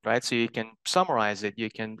 right? So you can summarize it, you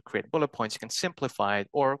can create bullet points, you can simplify it,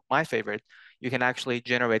 or my favorite, you can actually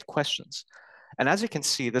generate questions. And as you can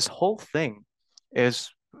see, this whole thing is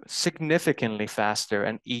significantly faster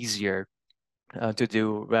and easier to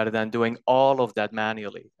do rather than doing all of that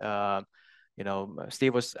manually. You know,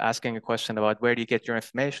 Steve was asking a question about where do you get your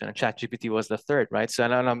information, and ChatGPT was the third, right? So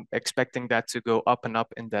and I'm expecting that to go up and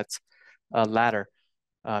up in that ladder.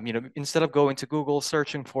 You know, instead of going to Google,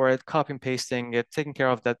 searching for it, copy and pasting it, taking care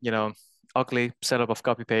of that, you know, ugly setup of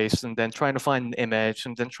copy paste, and then trying to find an image,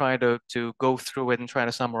 and then trying to go through it and trying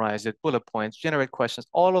to summarize it, bullet points, generate questions,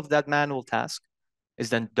 all of that manual task is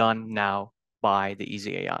then done now by the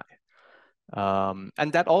Easy AI.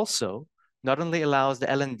 And that also not only allows the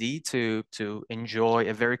L&D to enjoy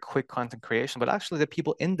a very quick content creation, but actually the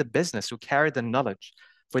people in the business who carry the knowledge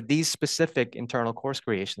for these specific internal course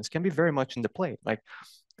creations can be very much in the play. Like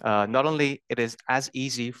not only it is as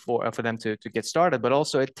easy for them to get started, but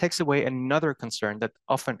also it takes away another concern that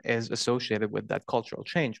often is associated with that cultural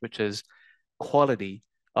change, which is quality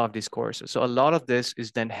of these courses. So a lot of this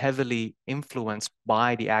is then heavily influenced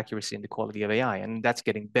by the accuracy and the quality of AI, and that's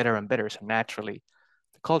getting better and better. So naturally,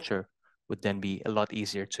 the culture would then be a lot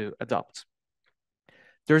easier to adopt.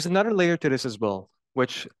 There's another layer to this as well,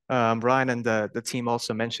 which Ryan and the team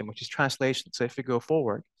also mentioned, which is translation. So if we go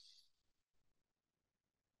forward,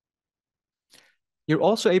 you're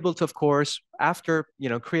also able to, of course, after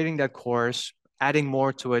creating that course, adding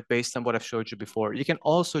more to it based on what I've showed you before, you can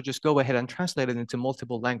also just go ahead and translate it into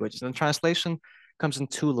multiple languages. And translation comes in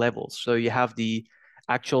two levels. So you have the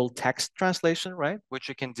actual text translation, right, which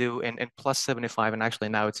you can do in plus 75, and actually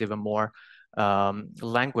now it's even more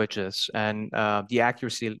languages, and the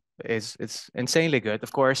accuracy is insanely good.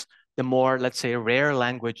 Of course, the more, let's say, rare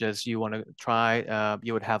languages you want to try,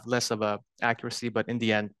 you would have less of a accuracy, but in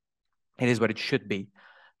the end, it is what it should be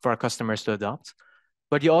for our customers to adopt.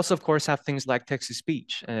 But you also, of course, have things like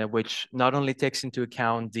text-to-speech, which not only takes into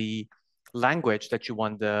account the language that you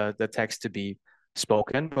want the text to be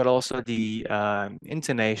spoken, but also the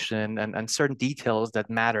intonation and certain details that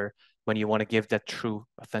matter when you want to give that true,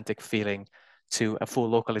 authentic feeling to a full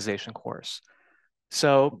localization course.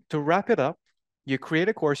 So to wrap it up, you create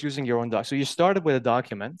a course using your own doc. So you started with a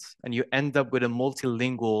document, and you end up with a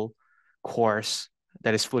multilingual course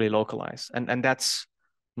that is fully localized. And that's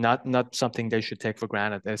not something they should take for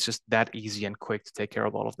granted. It's just that easy and quick to take care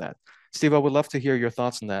of all of that. Steve, I would love to hear your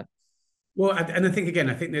thoughts on that. Well, and I think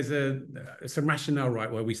there's some rationale,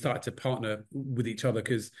 right, where we start to partner with each other,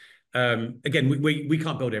 because again, we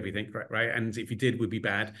can't build everything, right? And if you did, we'd be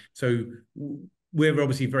bad. So we're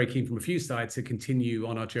obviously very keen from a Fuse side to continue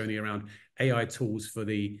on our journey around AI tools for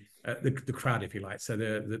the crowd, if you like. So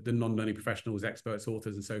the non-learning professionals, experts,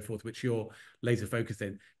 authors, and so forth, which you're laser focused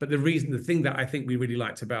in. But the thing that I think we really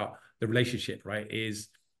liked about the relationship, right, is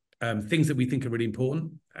things that we think are really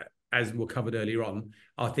important, as were covered earlier on,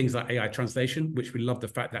 are things like AI translation, which we love the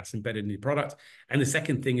fact that's embedded in the product. And the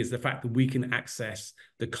second thing is the fact that we can access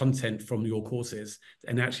the content from your courses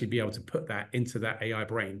and actually be able to put that into that AI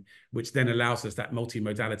brain, which then allows us that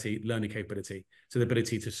multimodality learning capability. So the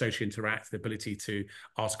ability to socially interact, the ability to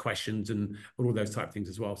ask questions, and all those type of things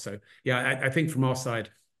as well. So yeah, I think from our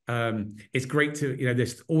side, it's great to,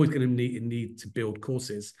 there's always going to need to build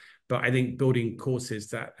courses, but I think building courses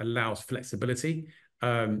that allows flexibility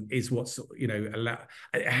is what's,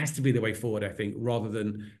 it has to be the way forward, I think, rather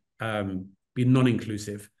than be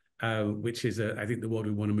non-inclusive, which is, I think, the world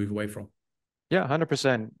we want to move away from. Yeah,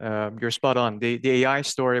 100%. You're spot on. The AI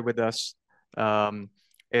story with us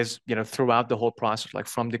is, throughout the whole process, like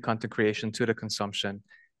from the content creation to the consumption,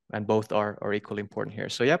 and both are equally important here.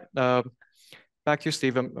 So, yep. Back to you,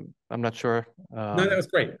 Steve. I'm not sure. No, that was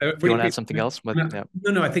great. If you want to add something else, but yeah.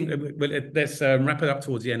 No. I think let's wrap it up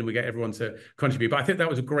towards the end, and we get everyone to contribute. But I think that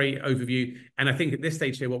was a great overview, and I think at this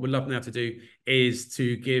stage here, what we'd love now to do is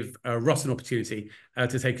to give Ross an opportunity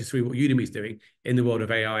to take us through what Udemy is doing in the world of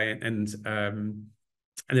AI and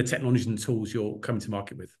the technologies and tools you're coming to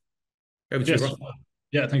market with. Over to you, Ross.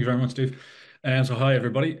 Yeah, thank you very much, Steve. So hi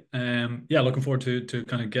everybody. Yeah, looking forward to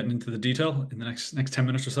kind of getting into the detail in the next 10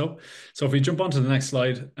 minutes or so. So if we jump on to the next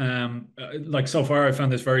slide, like so far I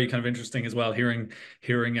found this very kind of interesting as well, hearing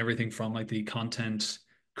everything from like the content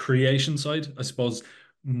creation side. I suppose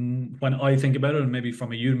when I think about it, and maybe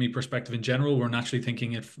from a Udemy perspective in general, we're naturally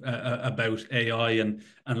thinking about AI and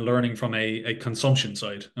learning from a consumption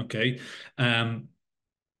side. Okay.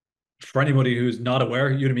 For anybody who's not aware,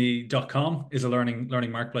 udemy.com is a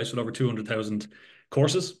learning marketplace with over 200,000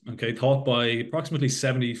 courses, okay, taught by approximately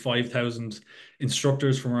 75,000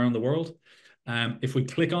 instructors from around the world. If we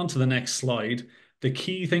click on to the next slide, the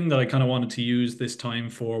key thing that I kind of wanted to use this time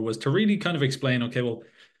for was to really kind of explain, okay, well,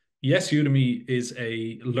 yes, Udemy is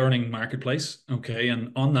a learning marketplace, okay,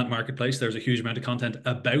 and on that marketplace, there's a huge amount of content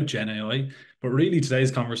about Gen AI, but really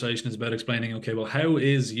today's conversation is about explaining, okay, well, how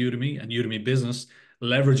is Udemy and Udemy Business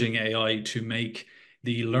leveraging AI to make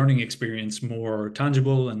the learning experience more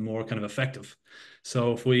tangible and more kind of effective?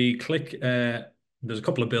 So if we click, there's a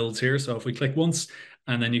couple of builds here. So if we click once,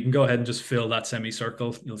 and then you can go ahead and just fill that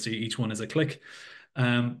semicircle, you'll see each one is a click.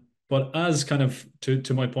 But as kind of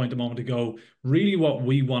to my point a moment ago, really what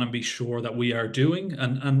we want to be sure that we are doing,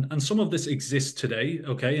 and some of this exists today,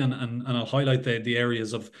 okay, and I'll highlight the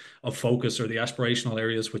areas of focus or the aspirational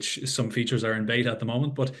areas, which some features are in beta at the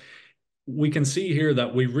moment, but we can see here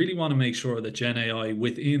that we really want to make sure that Gen AI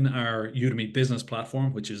within our Udemy Business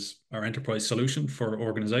platform, which is our enterprise solution for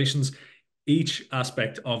organizations, each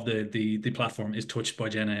aspect of the platform is touched by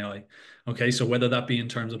Gen AI. Okay, so whether that be in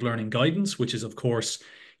terms of learning guidance, which is of course,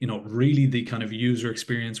 really the kind of user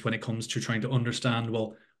experience when it comes to trying to understand,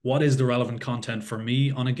 well, what is the relevant content for me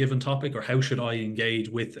on a given topic, or how should I engage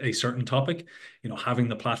with a certain topic? Having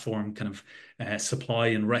the platform kind of supply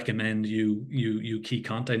and recommend you key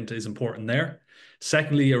content is important there.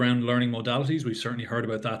 Secondly, around learning modalities, we've certainly heard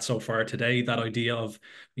about that so far today, that idea of,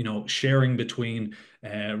 sharing between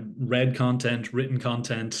read content, written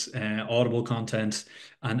content, audible content,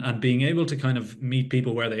 and being able to kind of meet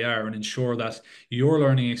people where they are and ensure that your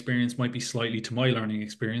learning experience might be slightly to my learning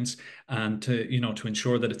experience, and to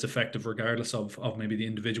ensure that it's effective regardless of maybe the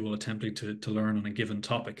individual attempting to learn on a given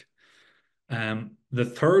topic. The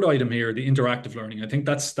third item here, the interactive learning, I think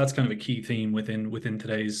that's kind of a key theme within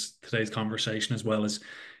today's conversation, as well as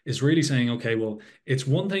is really saying, okay, well, it's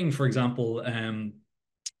one thing, for example,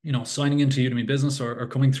 signing into Udemy Business or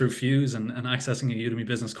coming through Fuse and accessing a Udemy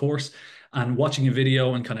Business course and watching a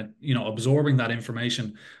video and kind of, absorbing that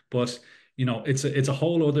information. But it's a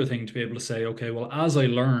whole other thing to be able to say, okay, well, as I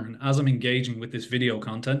learn, as I'm engaging with this video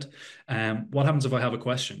content, what happens if I have a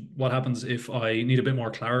question? What happens if I need a bit more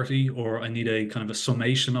clarity, or I need a kind of a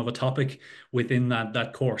summation of a topic within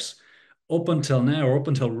that course? Up until now, or up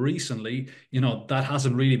until recently, that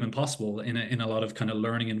hasn't really been possible in a lot of kind of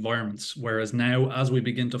learning environments. Whereas now, as we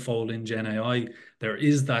begin to fold in Gen AI, there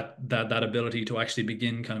is that ability to actually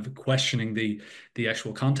begin kind of questioning the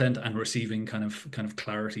actual content and receiving kind of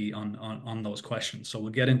clarity on those questions. So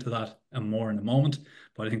we'll get into that more in a moment,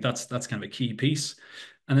 but I think that's kind of a key piece.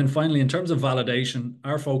 And then finally, in terms of validation,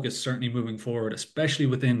 our focus certainly moving forward, especially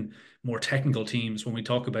within more technical teams, when we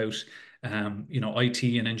talk about IT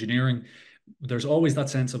and engineering, there's always that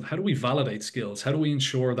sense of how do we validate skills? How do we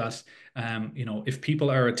ensure that if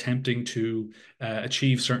people are attempting to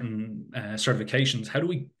achieve certain certifications, how do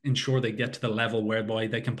we ensure they get to the level whereby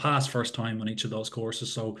they can pass first time on each of those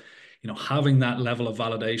courses? So having that level of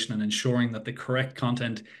validation and ensuring that the correct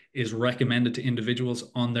content is recommended to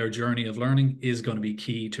individuals on their journey of learning is going to be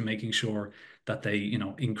key to making sure that they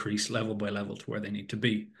increase level by level to where they need to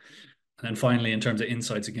be. And then finally, in terms of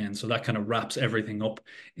insights again, so that kind of wraps everything up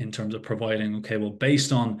in terms of providing, okay, well,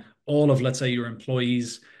 based on all of, let's say, your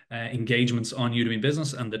employees' engagements on Udemy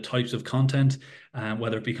Business and the types of content,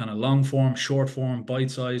 whether it be kind of long form, short form,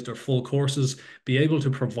 bite-sized, or full courses, be able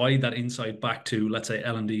to provide that insight back to, let's say,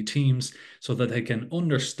 L&D teams, so that they can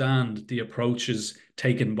understand the approaches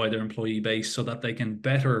taken by their employee base, so that they can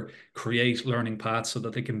better create learning paths, so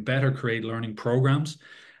that they can better create learning programs,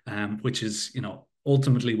 which is,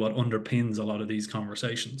 ultimately what underpins a lot of these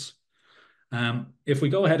conversations. If we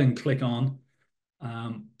go ahead and click on,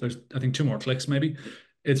 there's, I think, 2 more clicks maybe.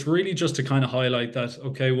 It's really just to kind of highlight that,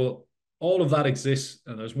 okay, well, all of that exists,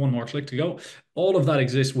 and there's 1 more click to go. All of that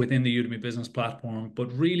exists within the Udemy Business platform,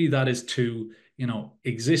 but really that is to,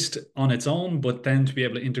 exist on its own, but then to be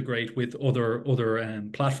able to integrate with other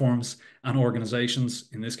platforms and organizations,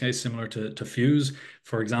 in this case, similar to Fuse.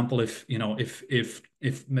 For example, if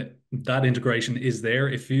that integration is there,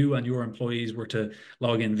 if you and your employees were to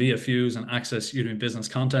log in via Fuse and access Udemy Business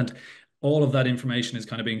content, all of that information is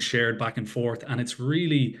kind of being shared back and forth. And it's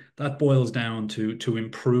really, that boils down to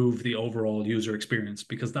improve the overall user experience,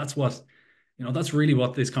 because that's what, that's really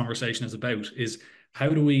what this conversation is about, is how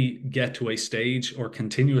do we get to a stage or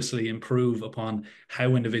continuously improve upon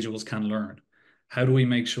how individuals can learn? How do we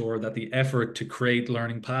make sure that the effort to create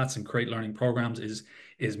learning paths and create learning programs is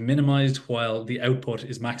minimized while the output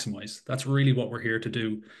is maximized? That's really what we're here to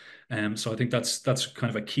do. So I think that's kind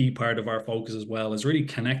of a key part of our focus as well, is really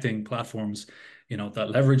connecting platforms, that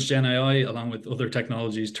leverage Gen AI along with other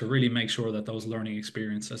technologies to really make sure that those learning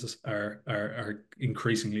experiences are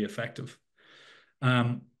increasingly effective.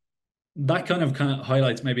 That kind of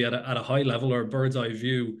highlights maybe at a high level or a bird's eye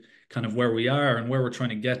view kind of where we are and where we're trying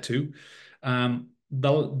to get to.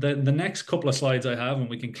 the next couple of slides I have, and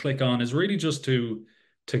we can click on, is really just to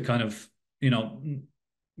kind of,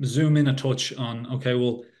 zoom in a touch on, okay,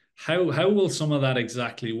 well, how will some of that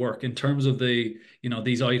exactly work in terms of the,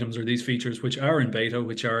 these items or these features which are in beta,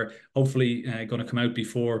 which are hopefully going to come out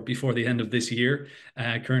before the end of this year.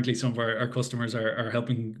 Currently, some of our customers are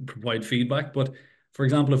helping provide feedback. But for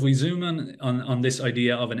example, if we zoom in on this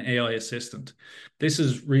idea of an AI assistant, this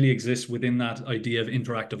really exists within that idea of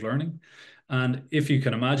interactive learning. And if you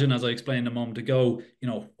can imagine, as I explained a moment ago,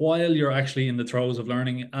 while you're actually in the throes of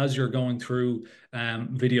learning, as you're going through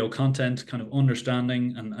video content, kind of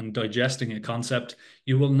understanding and digesting a concept,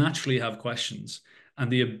 you will naturally have questions.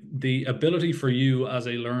 And the ability for you as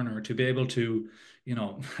a learner to be able to,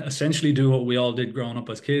 essentially do what we all did growing up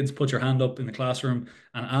as kids, put your hand up in the classroom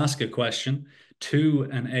and ask a question to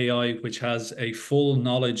an AI which has a full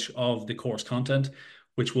knowledge of the course content,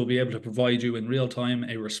 which will be able to provide you in real time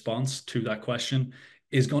a response to that question,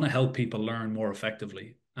 is going to help people learn more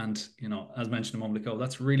effectively. And, as mentioned a moment ago,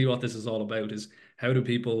 that's really what this is all about, is how do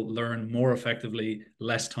people learn more effectively,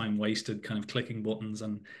 less time wasted kind of clicking buttons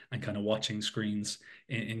and kind of watching screens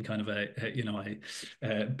in kind of a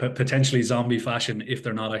potentially zombie fashion if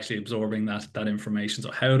they're not actually absorbing that information.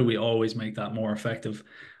 So how do we always make that more effective?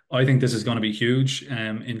 I think this is going to be huge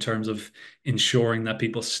in terms of ensuring that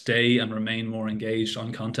people stay and remain more engaged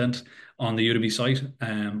on content on the Udemy site.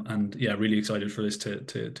 And yeah, really excited for this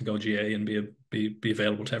to go GA and be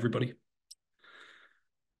available to everybody.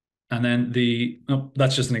 And then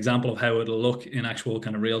that's just an example of how it'll look in actual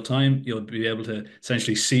kind of real time. You'll be able to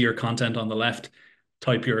essentially see your content on the left,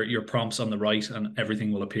 type your prompts on the right, and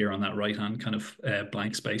everything will appear on that right-hand kind of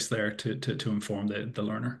blank space there to inform the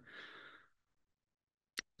learner.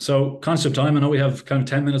 So conscious of time, I know we have kind of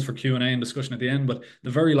 10 minutes for Q&A and discussion at the end, but the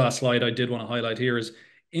very last slide I did want to highlight here is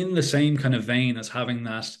in the same kind of vein as having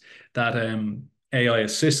that AI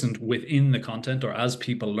assistant within the content, or as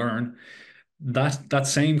people learn, that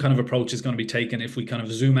same kind of approach is going to be taken if we kind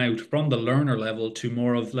of zoom out from the learner level to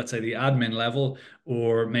more of, let's say, the admin level,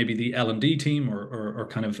 or maybe the L&D team or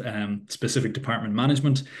kind of specific department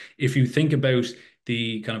management. If you think about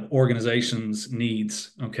the kind of organization's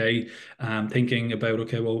needs, okay, thinking about,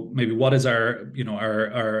 okay, well, maybe what is our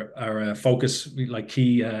focus, like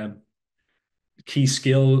key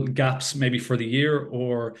skill gaps maybe for the year,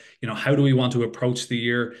 or how do we want to approach the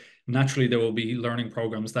year? Naturally, there will be learning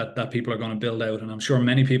programs that people are going to build out, and I'm sure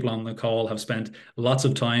many people on the call have spent lots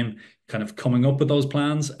of time kind of coming up with those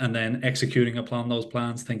plans and then executing upon those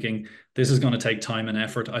plans, thinking this is going to take time and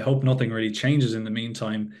effort. I hope nothing really changes in the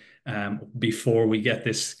meantime before we get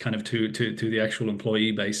this kind of to the actual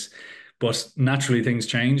employee base. But naturally things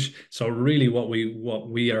change. So really what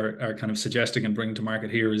we are kind of suggesting and bringing to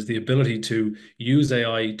market here is the ability to use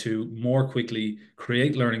AI to more quickly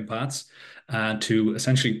create learning paths, to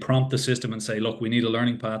essentially prompt the system and say, look, we need a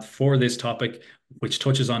learning path for this topic, which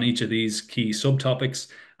touches on each of these key subtopics.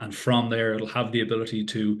 And from there, it'll have the ability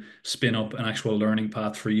to spin up an actual learning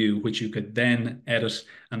path for you, which you could then edit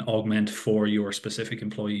and augment for your specific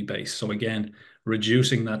employee base. So again,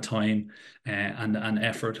 reducing that time and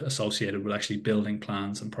effort associated with actually building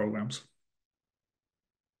plans and programs.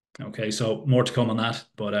 Okay, so more to come on that,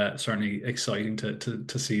 but certainly exciting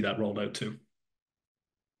to see that rolled out too.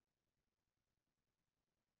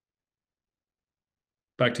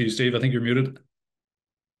 Back to you, Steve. I think you're muted.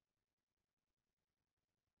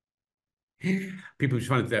 People have been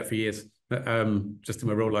trying to do that for years. Just in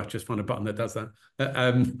my real life, just find a button that does that.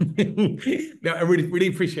 No, I really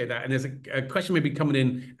appreciate that. And there's a question maybe coming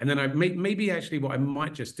in, and then maybe actually what I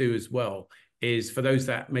might just do as well is, for those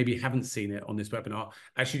that maybe haven't seen it on this webinar,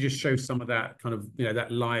 actually just show some of that kind of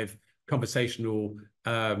that live conversational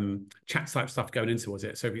chat type stuff going into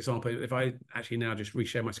it. So for example, if I actually now just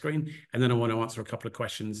reshare my screen, and then I want to answer a couple of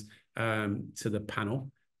questions to the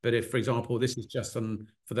panel. But if, for example, this is just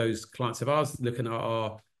for those clients of ours looking at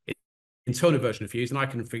our internal version of Fuse, and I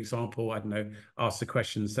can, for example, I don't know, ask the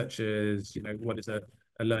questions such as, what is a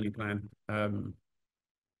learning plan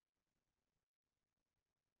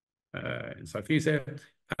inside Fuse here.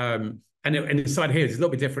 And inside here, it's a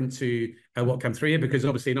little bit different to what came through here, because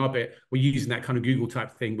obviously in our bit, we're using that kind of Google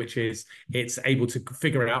type thing, which is it's able to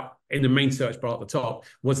figure out in the main search bar at the top,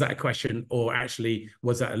 was that a question, or actually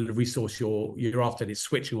was that a resource you're after, and it's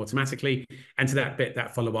switching automatically. And to that bit,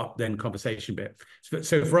 that follow-up then conversation bit.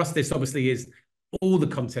 So for us, this obviously is all the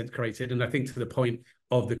content created. And I think to the point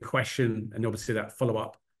of the question, and obviously that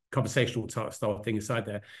follow-up conversational type style thing inside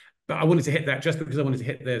there. But I wanted to hit that just because I wanted to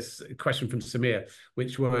hit this question from Samir,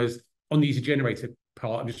 which was on the user generated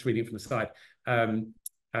part. I'm just reading it from the side.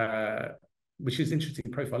 which is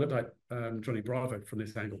interesting profile. I look like Johnny Bravo from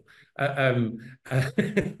this angle.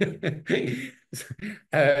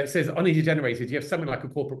 It says on Easy Generated, you have something like a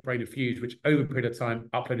corporate brain of Fuse, which over a period of time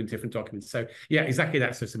uploading different documents. So yeah, exactly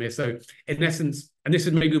that, so Samir. So in essence, and this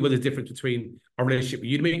is maybe where the difference between our relationship with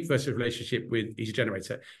Udemy versus relationship with Easy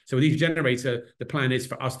Generator. So with Easy Generator, the plan is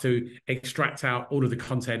for us to extract out all of the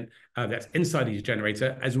content that's inside Easy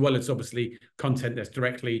Generator, as well as obviously content that's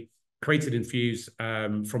directly created in Fuse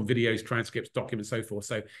from videos, transcripts, documents, so forth.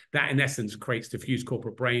 So that, in essence, creates the Fuse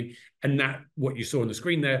corporate brain. And that, what you saw on the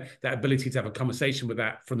screen there, that ability to have a conversation with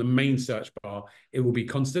that from the main search bar, it will be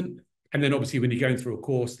constant. And then obviously when you're going through a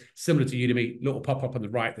course, similar to Udemy, little pop-up on the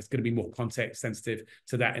right, there's going to be more context sensitive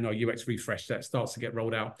to that in our UX refresh that starts to get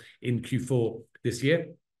rolled out in Q4 this year.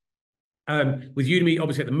 With Udemy,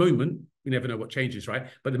 obviously at the moment, we never know what changes, right?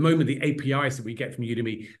 But at the moment, the APIs that we get from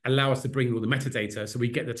Udemy allow us to bring all the metadata. So we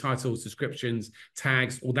get the titles, descriptions,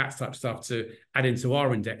 tags, all that type of stuff to add into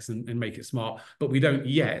our index and make it smart. But we don't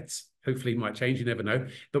yet, hopefully it might change, you never know,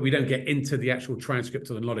 but we don't get into the actual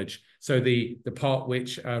transcript or the knowledge. So the part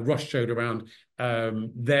which Ross showed around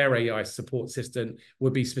their AI support system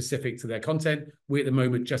would be specific to their content. We at the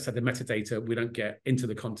moment just have the metadata. We don't get into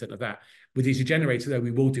the content of that. With Easy Generator, though,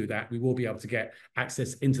 we will do that. We will be able to get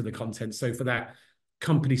access into the content. So for that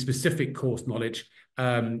company-specific course knowledge,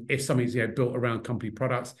 if something's built around company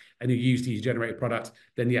products and you use the Easy Generator product,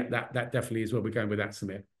 then yeah, that definitely is where we're going with that,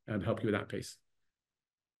 Samir, and help you with that piece.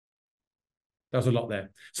 That was a lot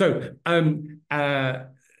there. So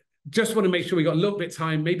just want to make sure we got a little bit of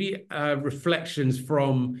time, maybe reflections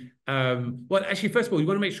from, well, actually, first of all, you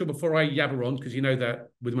want to make sure before I yabber on, because you know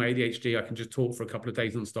that with my ADHD, I can just talk for a couple of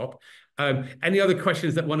days non-stop. Any other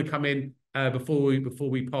questions that want to come in before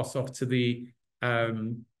we pass off to the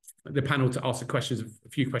panel to ask a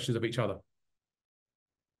few questions of each other?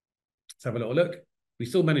 Let's have a little look. We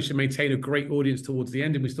still managed to maintain a great audience towards the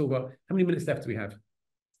end, and we still got, how many minutes left do we have?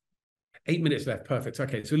 8 minutes left. Perfect.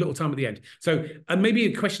 Okay, so a little time at the end. So maybe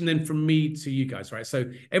a question then from me to you guys, right? So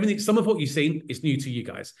everything, some of what you've seen is new to you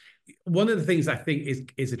guys. One of the things I think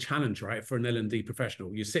is a challenge, right, for an L&D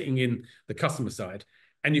professional. You're sitting in the customer side,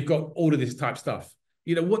 and you've got all of this type stuff.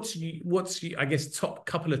 You know, what's I guess top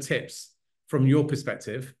couple of tips from your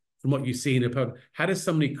perspective, from what you see in a how does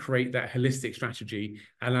somebody create that holistic strategy,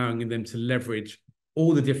 allowing them to leverage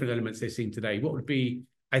all the different elements they've seen today? What would be,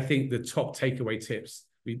 I think, the top takeaway tips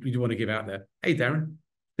we do want to give out there? Hey, Darren.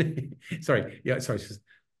 Sorry. Yeah, sorry.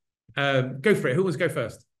 Go for it. Who wants to go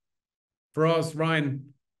first? Faraz,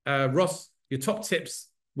 Ryan, Ross, your top tips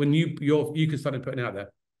when you can start putting out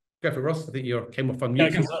there. Go for it, Ross. I think you came off on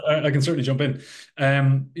mute. Yeah, I can certainly jump in.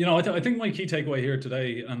 You know, I think my key takeaway here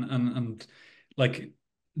today and like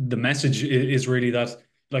the message is really that,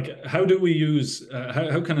 like, how do we use,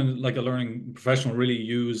 how can like a learning professional really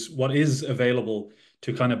use what is available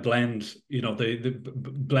to kind of blend, you know,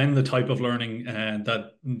 blend the type of learning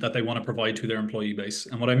that they want to provide to their employee base.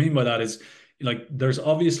 And what I mean by that is, like, there's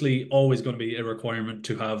obviously always going to be a requirement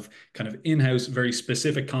to have kind of in-house, very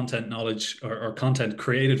specific content knowledge or content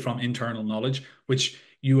created from internal knowledge, which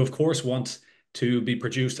you of course want to be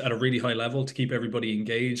produced at a really high level to keep everybody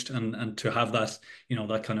engaged and to have that, you know,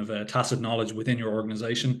 that kind of tacit knowledge within your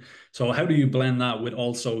organization. So how do you blend that with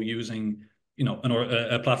also using, you know,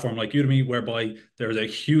 a platform like Udemy, whereby there's a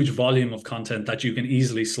huge volume of content that you can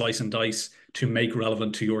easily slice and dice to make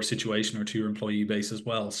relevant to your situation or to your employee base as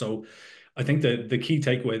well. So I think that the key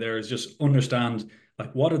takeaway there is just understand,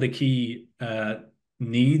 like, what are the key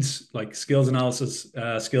needs, like skills analysis,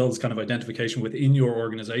 skills kind of identification within your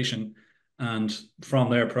organization, and from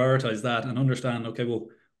there prioritize that and understand, okay, well,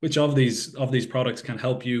 which of these products can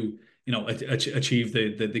help you, you know, achieve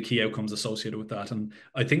the key outcomes associated with that. And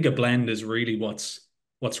I think a blend is really what's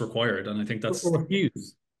required. And I think that's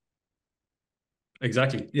refuse.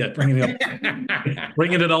 Exactly. Yeah, bringing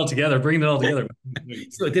it all together.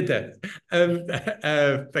 So I did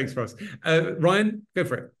that. Thanks, Ross. Ryan, go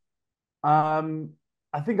for it.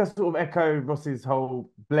 I think I sort of echo Ross's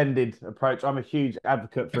whole blended approach. I'm a huge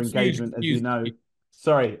advocate for engagement, as you know.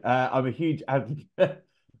 Sorry, I'm a huge advocate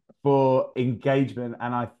for engagement,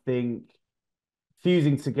 and I think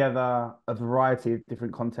fusing together a variety of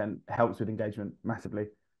different content helps with engagement massively.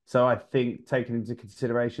 So I think taking into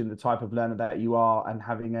consideration the type of learner that you are and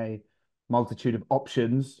having a multitude of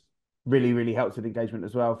options really, really helps with engagement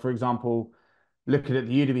as well. For example, looking at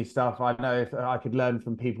the Udemy stuff, I know if I could learn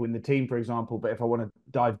from people in the team, for example, but if I want to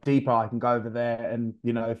dive deeper, I can go over there and,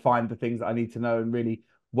 you know, find the things that I need to know and really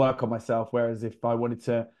work on myself. Whereas if I wanted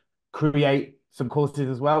to create some courses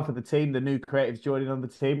as well for the team, the new creatives joining on the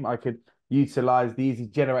team, I could utilize the Easy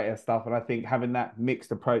Generator stuff. And I think having that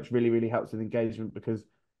mixed approach really, really helps with engagement, because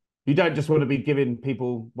you don't just want to be giving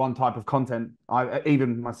people one type of content.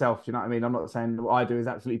 Even myself, you know what I mean? I'm not saying what I do is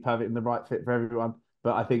absolutely perfect and the right fit for everyone,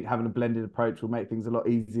 but I think having a blended approach will make things a lot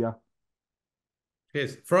easier.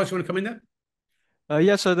 Cheers. Faraz, you want to come in there?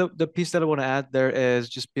 Yeah, so the piece that I want to add there is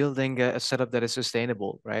just building a setup that is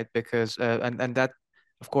sustainable, right? Because and that,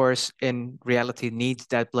 of course, in reality needs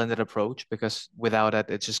that blended approach, because without it,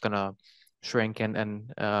 it's just gonna shrink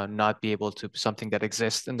and not be able to something that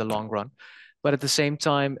exists in the long run. But at the same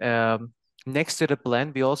time, next to the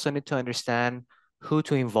blend, we also need to understand who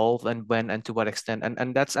to involve and when and to what extent.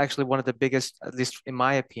 And that's actually one of the biggest, at least in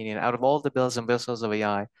my opinion, out of all the bells and whistles of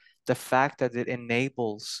AI, the fact that it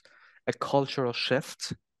enables a cultural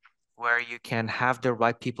shift where you can have the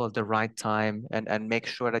right people at the right time and make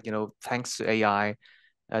sure that, you know, thanks to AI,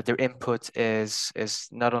 their input is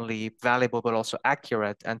not only valuable but also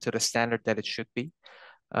accurate and to the standard that it should be,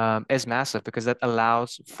 is massive, because that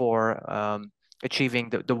allows for achieving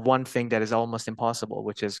the one thing that is almost impossible,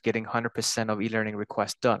 which is getting 100% of e-learning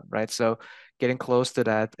requests done, right? So getting close to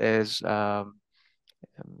that is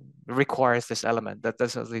requires this element.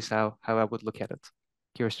 That's at least how I would look at it.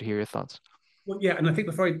 Curious to hear your thoughts. Well, yeah, and I think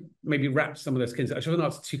before I maybe wrap some of those skins, I just want to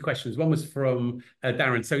ask 2 questions. One was from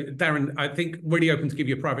Darren. So Darren, I think really open to give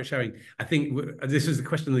you a private showing. I think this is the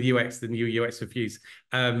question of the UX, the new UX reviews.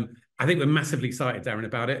 I think we're massively excited, Darren,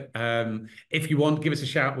 about it. If you want, give us a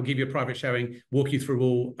shout. We'll give you a private showing, walk you through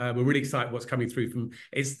all. We're really excited what's coming through from.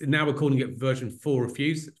 It's now we're calling it version 4 of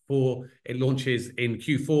Fuse. It launches in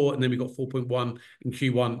Q4, and then we've got 4.1 in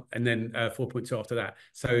Q1, and then 4.2 after that.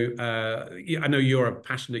 So I know you're a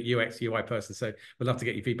passionate UX UI person, so we'd love to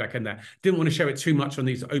get your feedback on that. Didn't want to show it too much on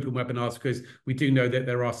these open webinars because we do know that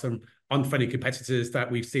there are some unfriendly competitors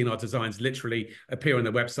that we've seen our designs literally appear on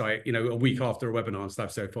the website, you know, a week after a webinar and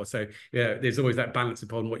stuff, so forth. So yeah, there's always that balance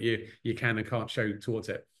upon what you can and can't show towards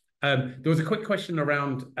it. There was a quick question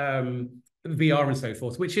around VR and so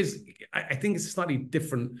forth, which is, I think it's a slightly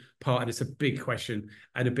different part, and it's a big question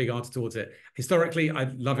and a big answer towards it. Historically,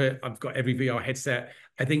 I love it. I've got every VR headset.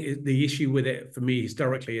 I think the issue with it for me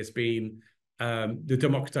historically has been the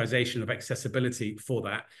democratization of accessibility for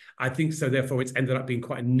that. I think so, therefore, it's ended up being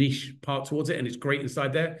quite a niche part towards it, and it's great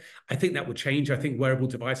inside there. I think that will change. I think wearable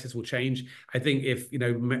devices will change. I think if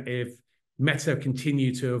Meta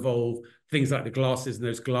continue to evolve things like the glasses, and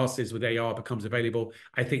those glasses with AR becomes available,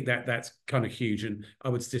 I think that's kind of huge. And I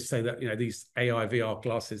would just say that, you know, these AI VR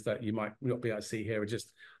glasses that you might not be able to see here are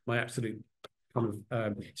just my absolute kind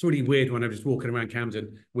of it's really weird when I'm just walking around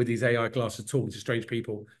Camden with these AI glasses talking to strange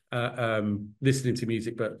people, listening to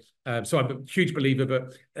music. But so I'm a huge believer,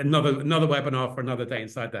 but another webinar for another day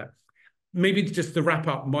inside that. Maybe just to wrap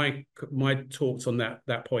up my talks on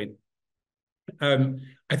that point.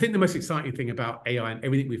 I think the most exciting thing about AI and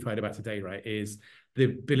everything we've heard about today, right, is the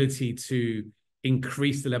ability to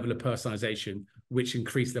increase the level of personalization, which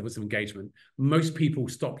increase levels of engagement. Most people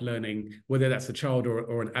stop learning, whether that's a child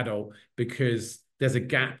or an adult, because there's a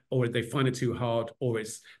gap, or they find it too hard, or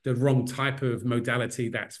it's the wrong type of modality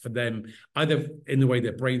that's for them, either in the way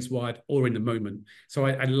their brain's wired or in the moment. So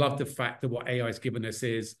I love the fact that what AI has given us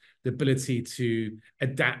is the ability to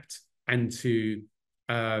adapt and to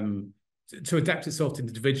adapt itself to the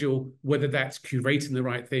individual, whether that's curating the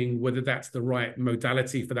right thing, whether that's the right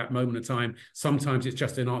modality for that moment of time. Sometimes it's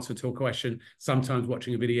just an answer to a question, sometimes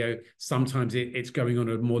watching a video, sometimes it's going on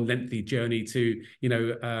a more lengthy journey to, you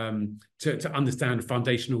know, to understand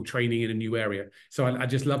foundational training in a new area. So I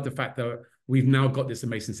just love the fact that we've now got this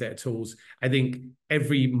amazing set of tools. I think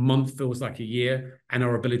every month feels like a year, and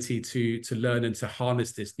our ability to learn and to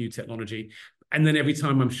harness this new technology. And then every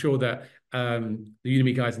time, I'm sure that the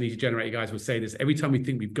Udemy guys and Easy Generator guys will say this, every time we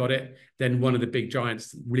think we've got it, then one of the big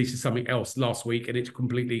giants releases something else last week, and it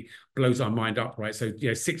completely blows our mind up, right? So, you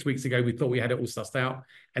know, 6 weeks ago, we thought we had it all sussed out.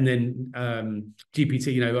 And then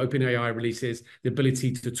GPT, you know, OpenAI releases the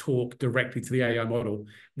ability to talk directly to the AI model,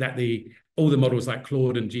 that all the models like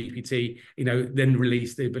Claude and GPT, you know, then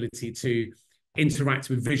release the ability to interact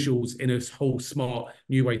with visuals in a whole smart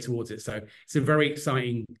new way towards it. So it's a very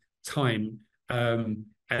exciting time.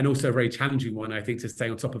 And also a very challenging one, I think, to stay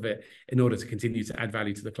on top of it in order to continue to add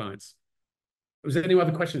value to the clients. Was there any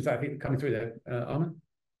other questions that I think coming through there, Armin?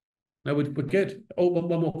 No, we're good. Oh,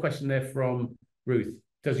 one more question there from Ruth.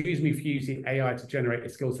 Does Udemy use the AI to generate a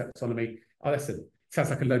skills taxonomy? Oh, sounds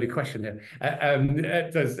like a loaded question here.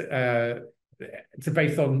 It's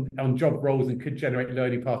based on job roles and could generate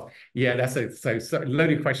learning paths. Yeah, that's so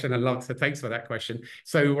loaded question. I love, so thanks for that question.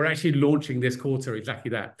 So we're actually launching this quarter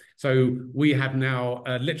exactly that. So we have now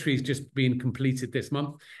literally just been completed this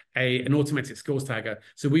month an automatic skills tagger.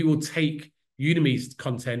 So we will take Udemy's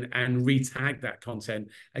content and retag that content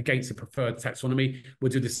against the preferred taxonomy.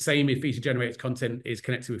 We'll do the same if Easy Generator's content is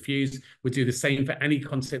connected with Fuse. We'll do the same for any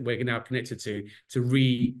content we're now connected to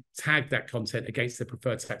re-tag that content against the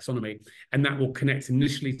preferred taxonomy. And that will connect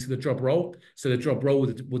initially to the job role. So the job role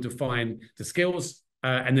will define the skills,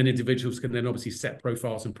 and then individuals can then obviously set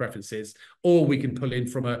profiles and preferences, or we can pull in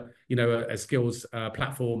from a skills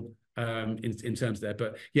platform in terms there.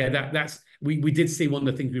 But yeah, we did see one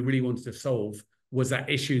of the things we really wanted to solve was that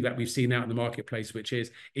issue that we've seen out in the marketplace, which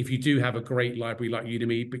is if you do have a great library like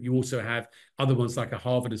Udemy, but you also have other ones like a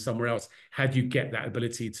Harvard and somewhere else, how do you get that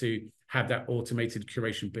ability to have that automated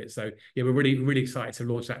curation bit? So yeah, we're really, really excited to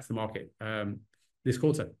launch that to the market this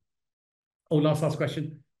quarter. Oh, last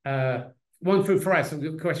question. One for Faraz,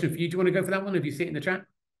 a question for you. Do you want to go for that one? Have you seen it in the chat?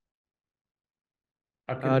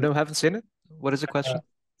 No, haven't seen it. What is the question?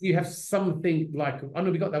 Do you have something like, oh no,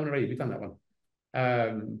 we got that one already. We've done that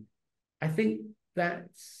one. I think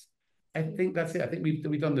that's it. I think we've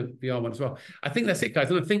done the VR one as well. I think that's it, guys.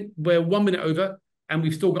 And I think we're 1 minute over and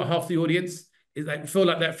we've still got half the audience. It's like, feel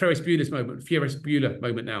like that Ferris Bueller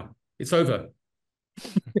moment now. It's over.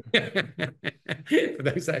 For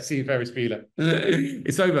those that see Ferris Bueller.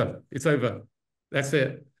 It's over. It's over. That's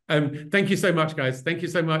it. Thank you so much, guys. Thank you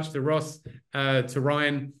so much to Ross, to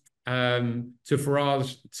Ryan, to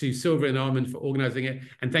Faraz, to Silver and Armand for organizing it.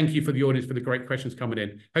 And thank you for the audience for the great questions coming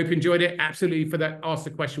in. Hope you enjoyed it. Absolutely. For that, ask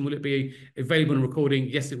the question, will it be available in recording?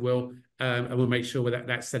 Yes, it will. And we'll make sure that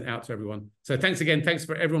that's sent out to everyone. So thanks again. Thanks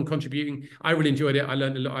for everyone contributing. I really enjoyed it. I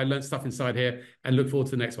learned a lot. I learned stuff inside here and look forward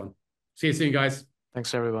to the next one. See you soon, guys.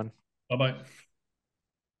 Thanks, everyone. Bye-bye.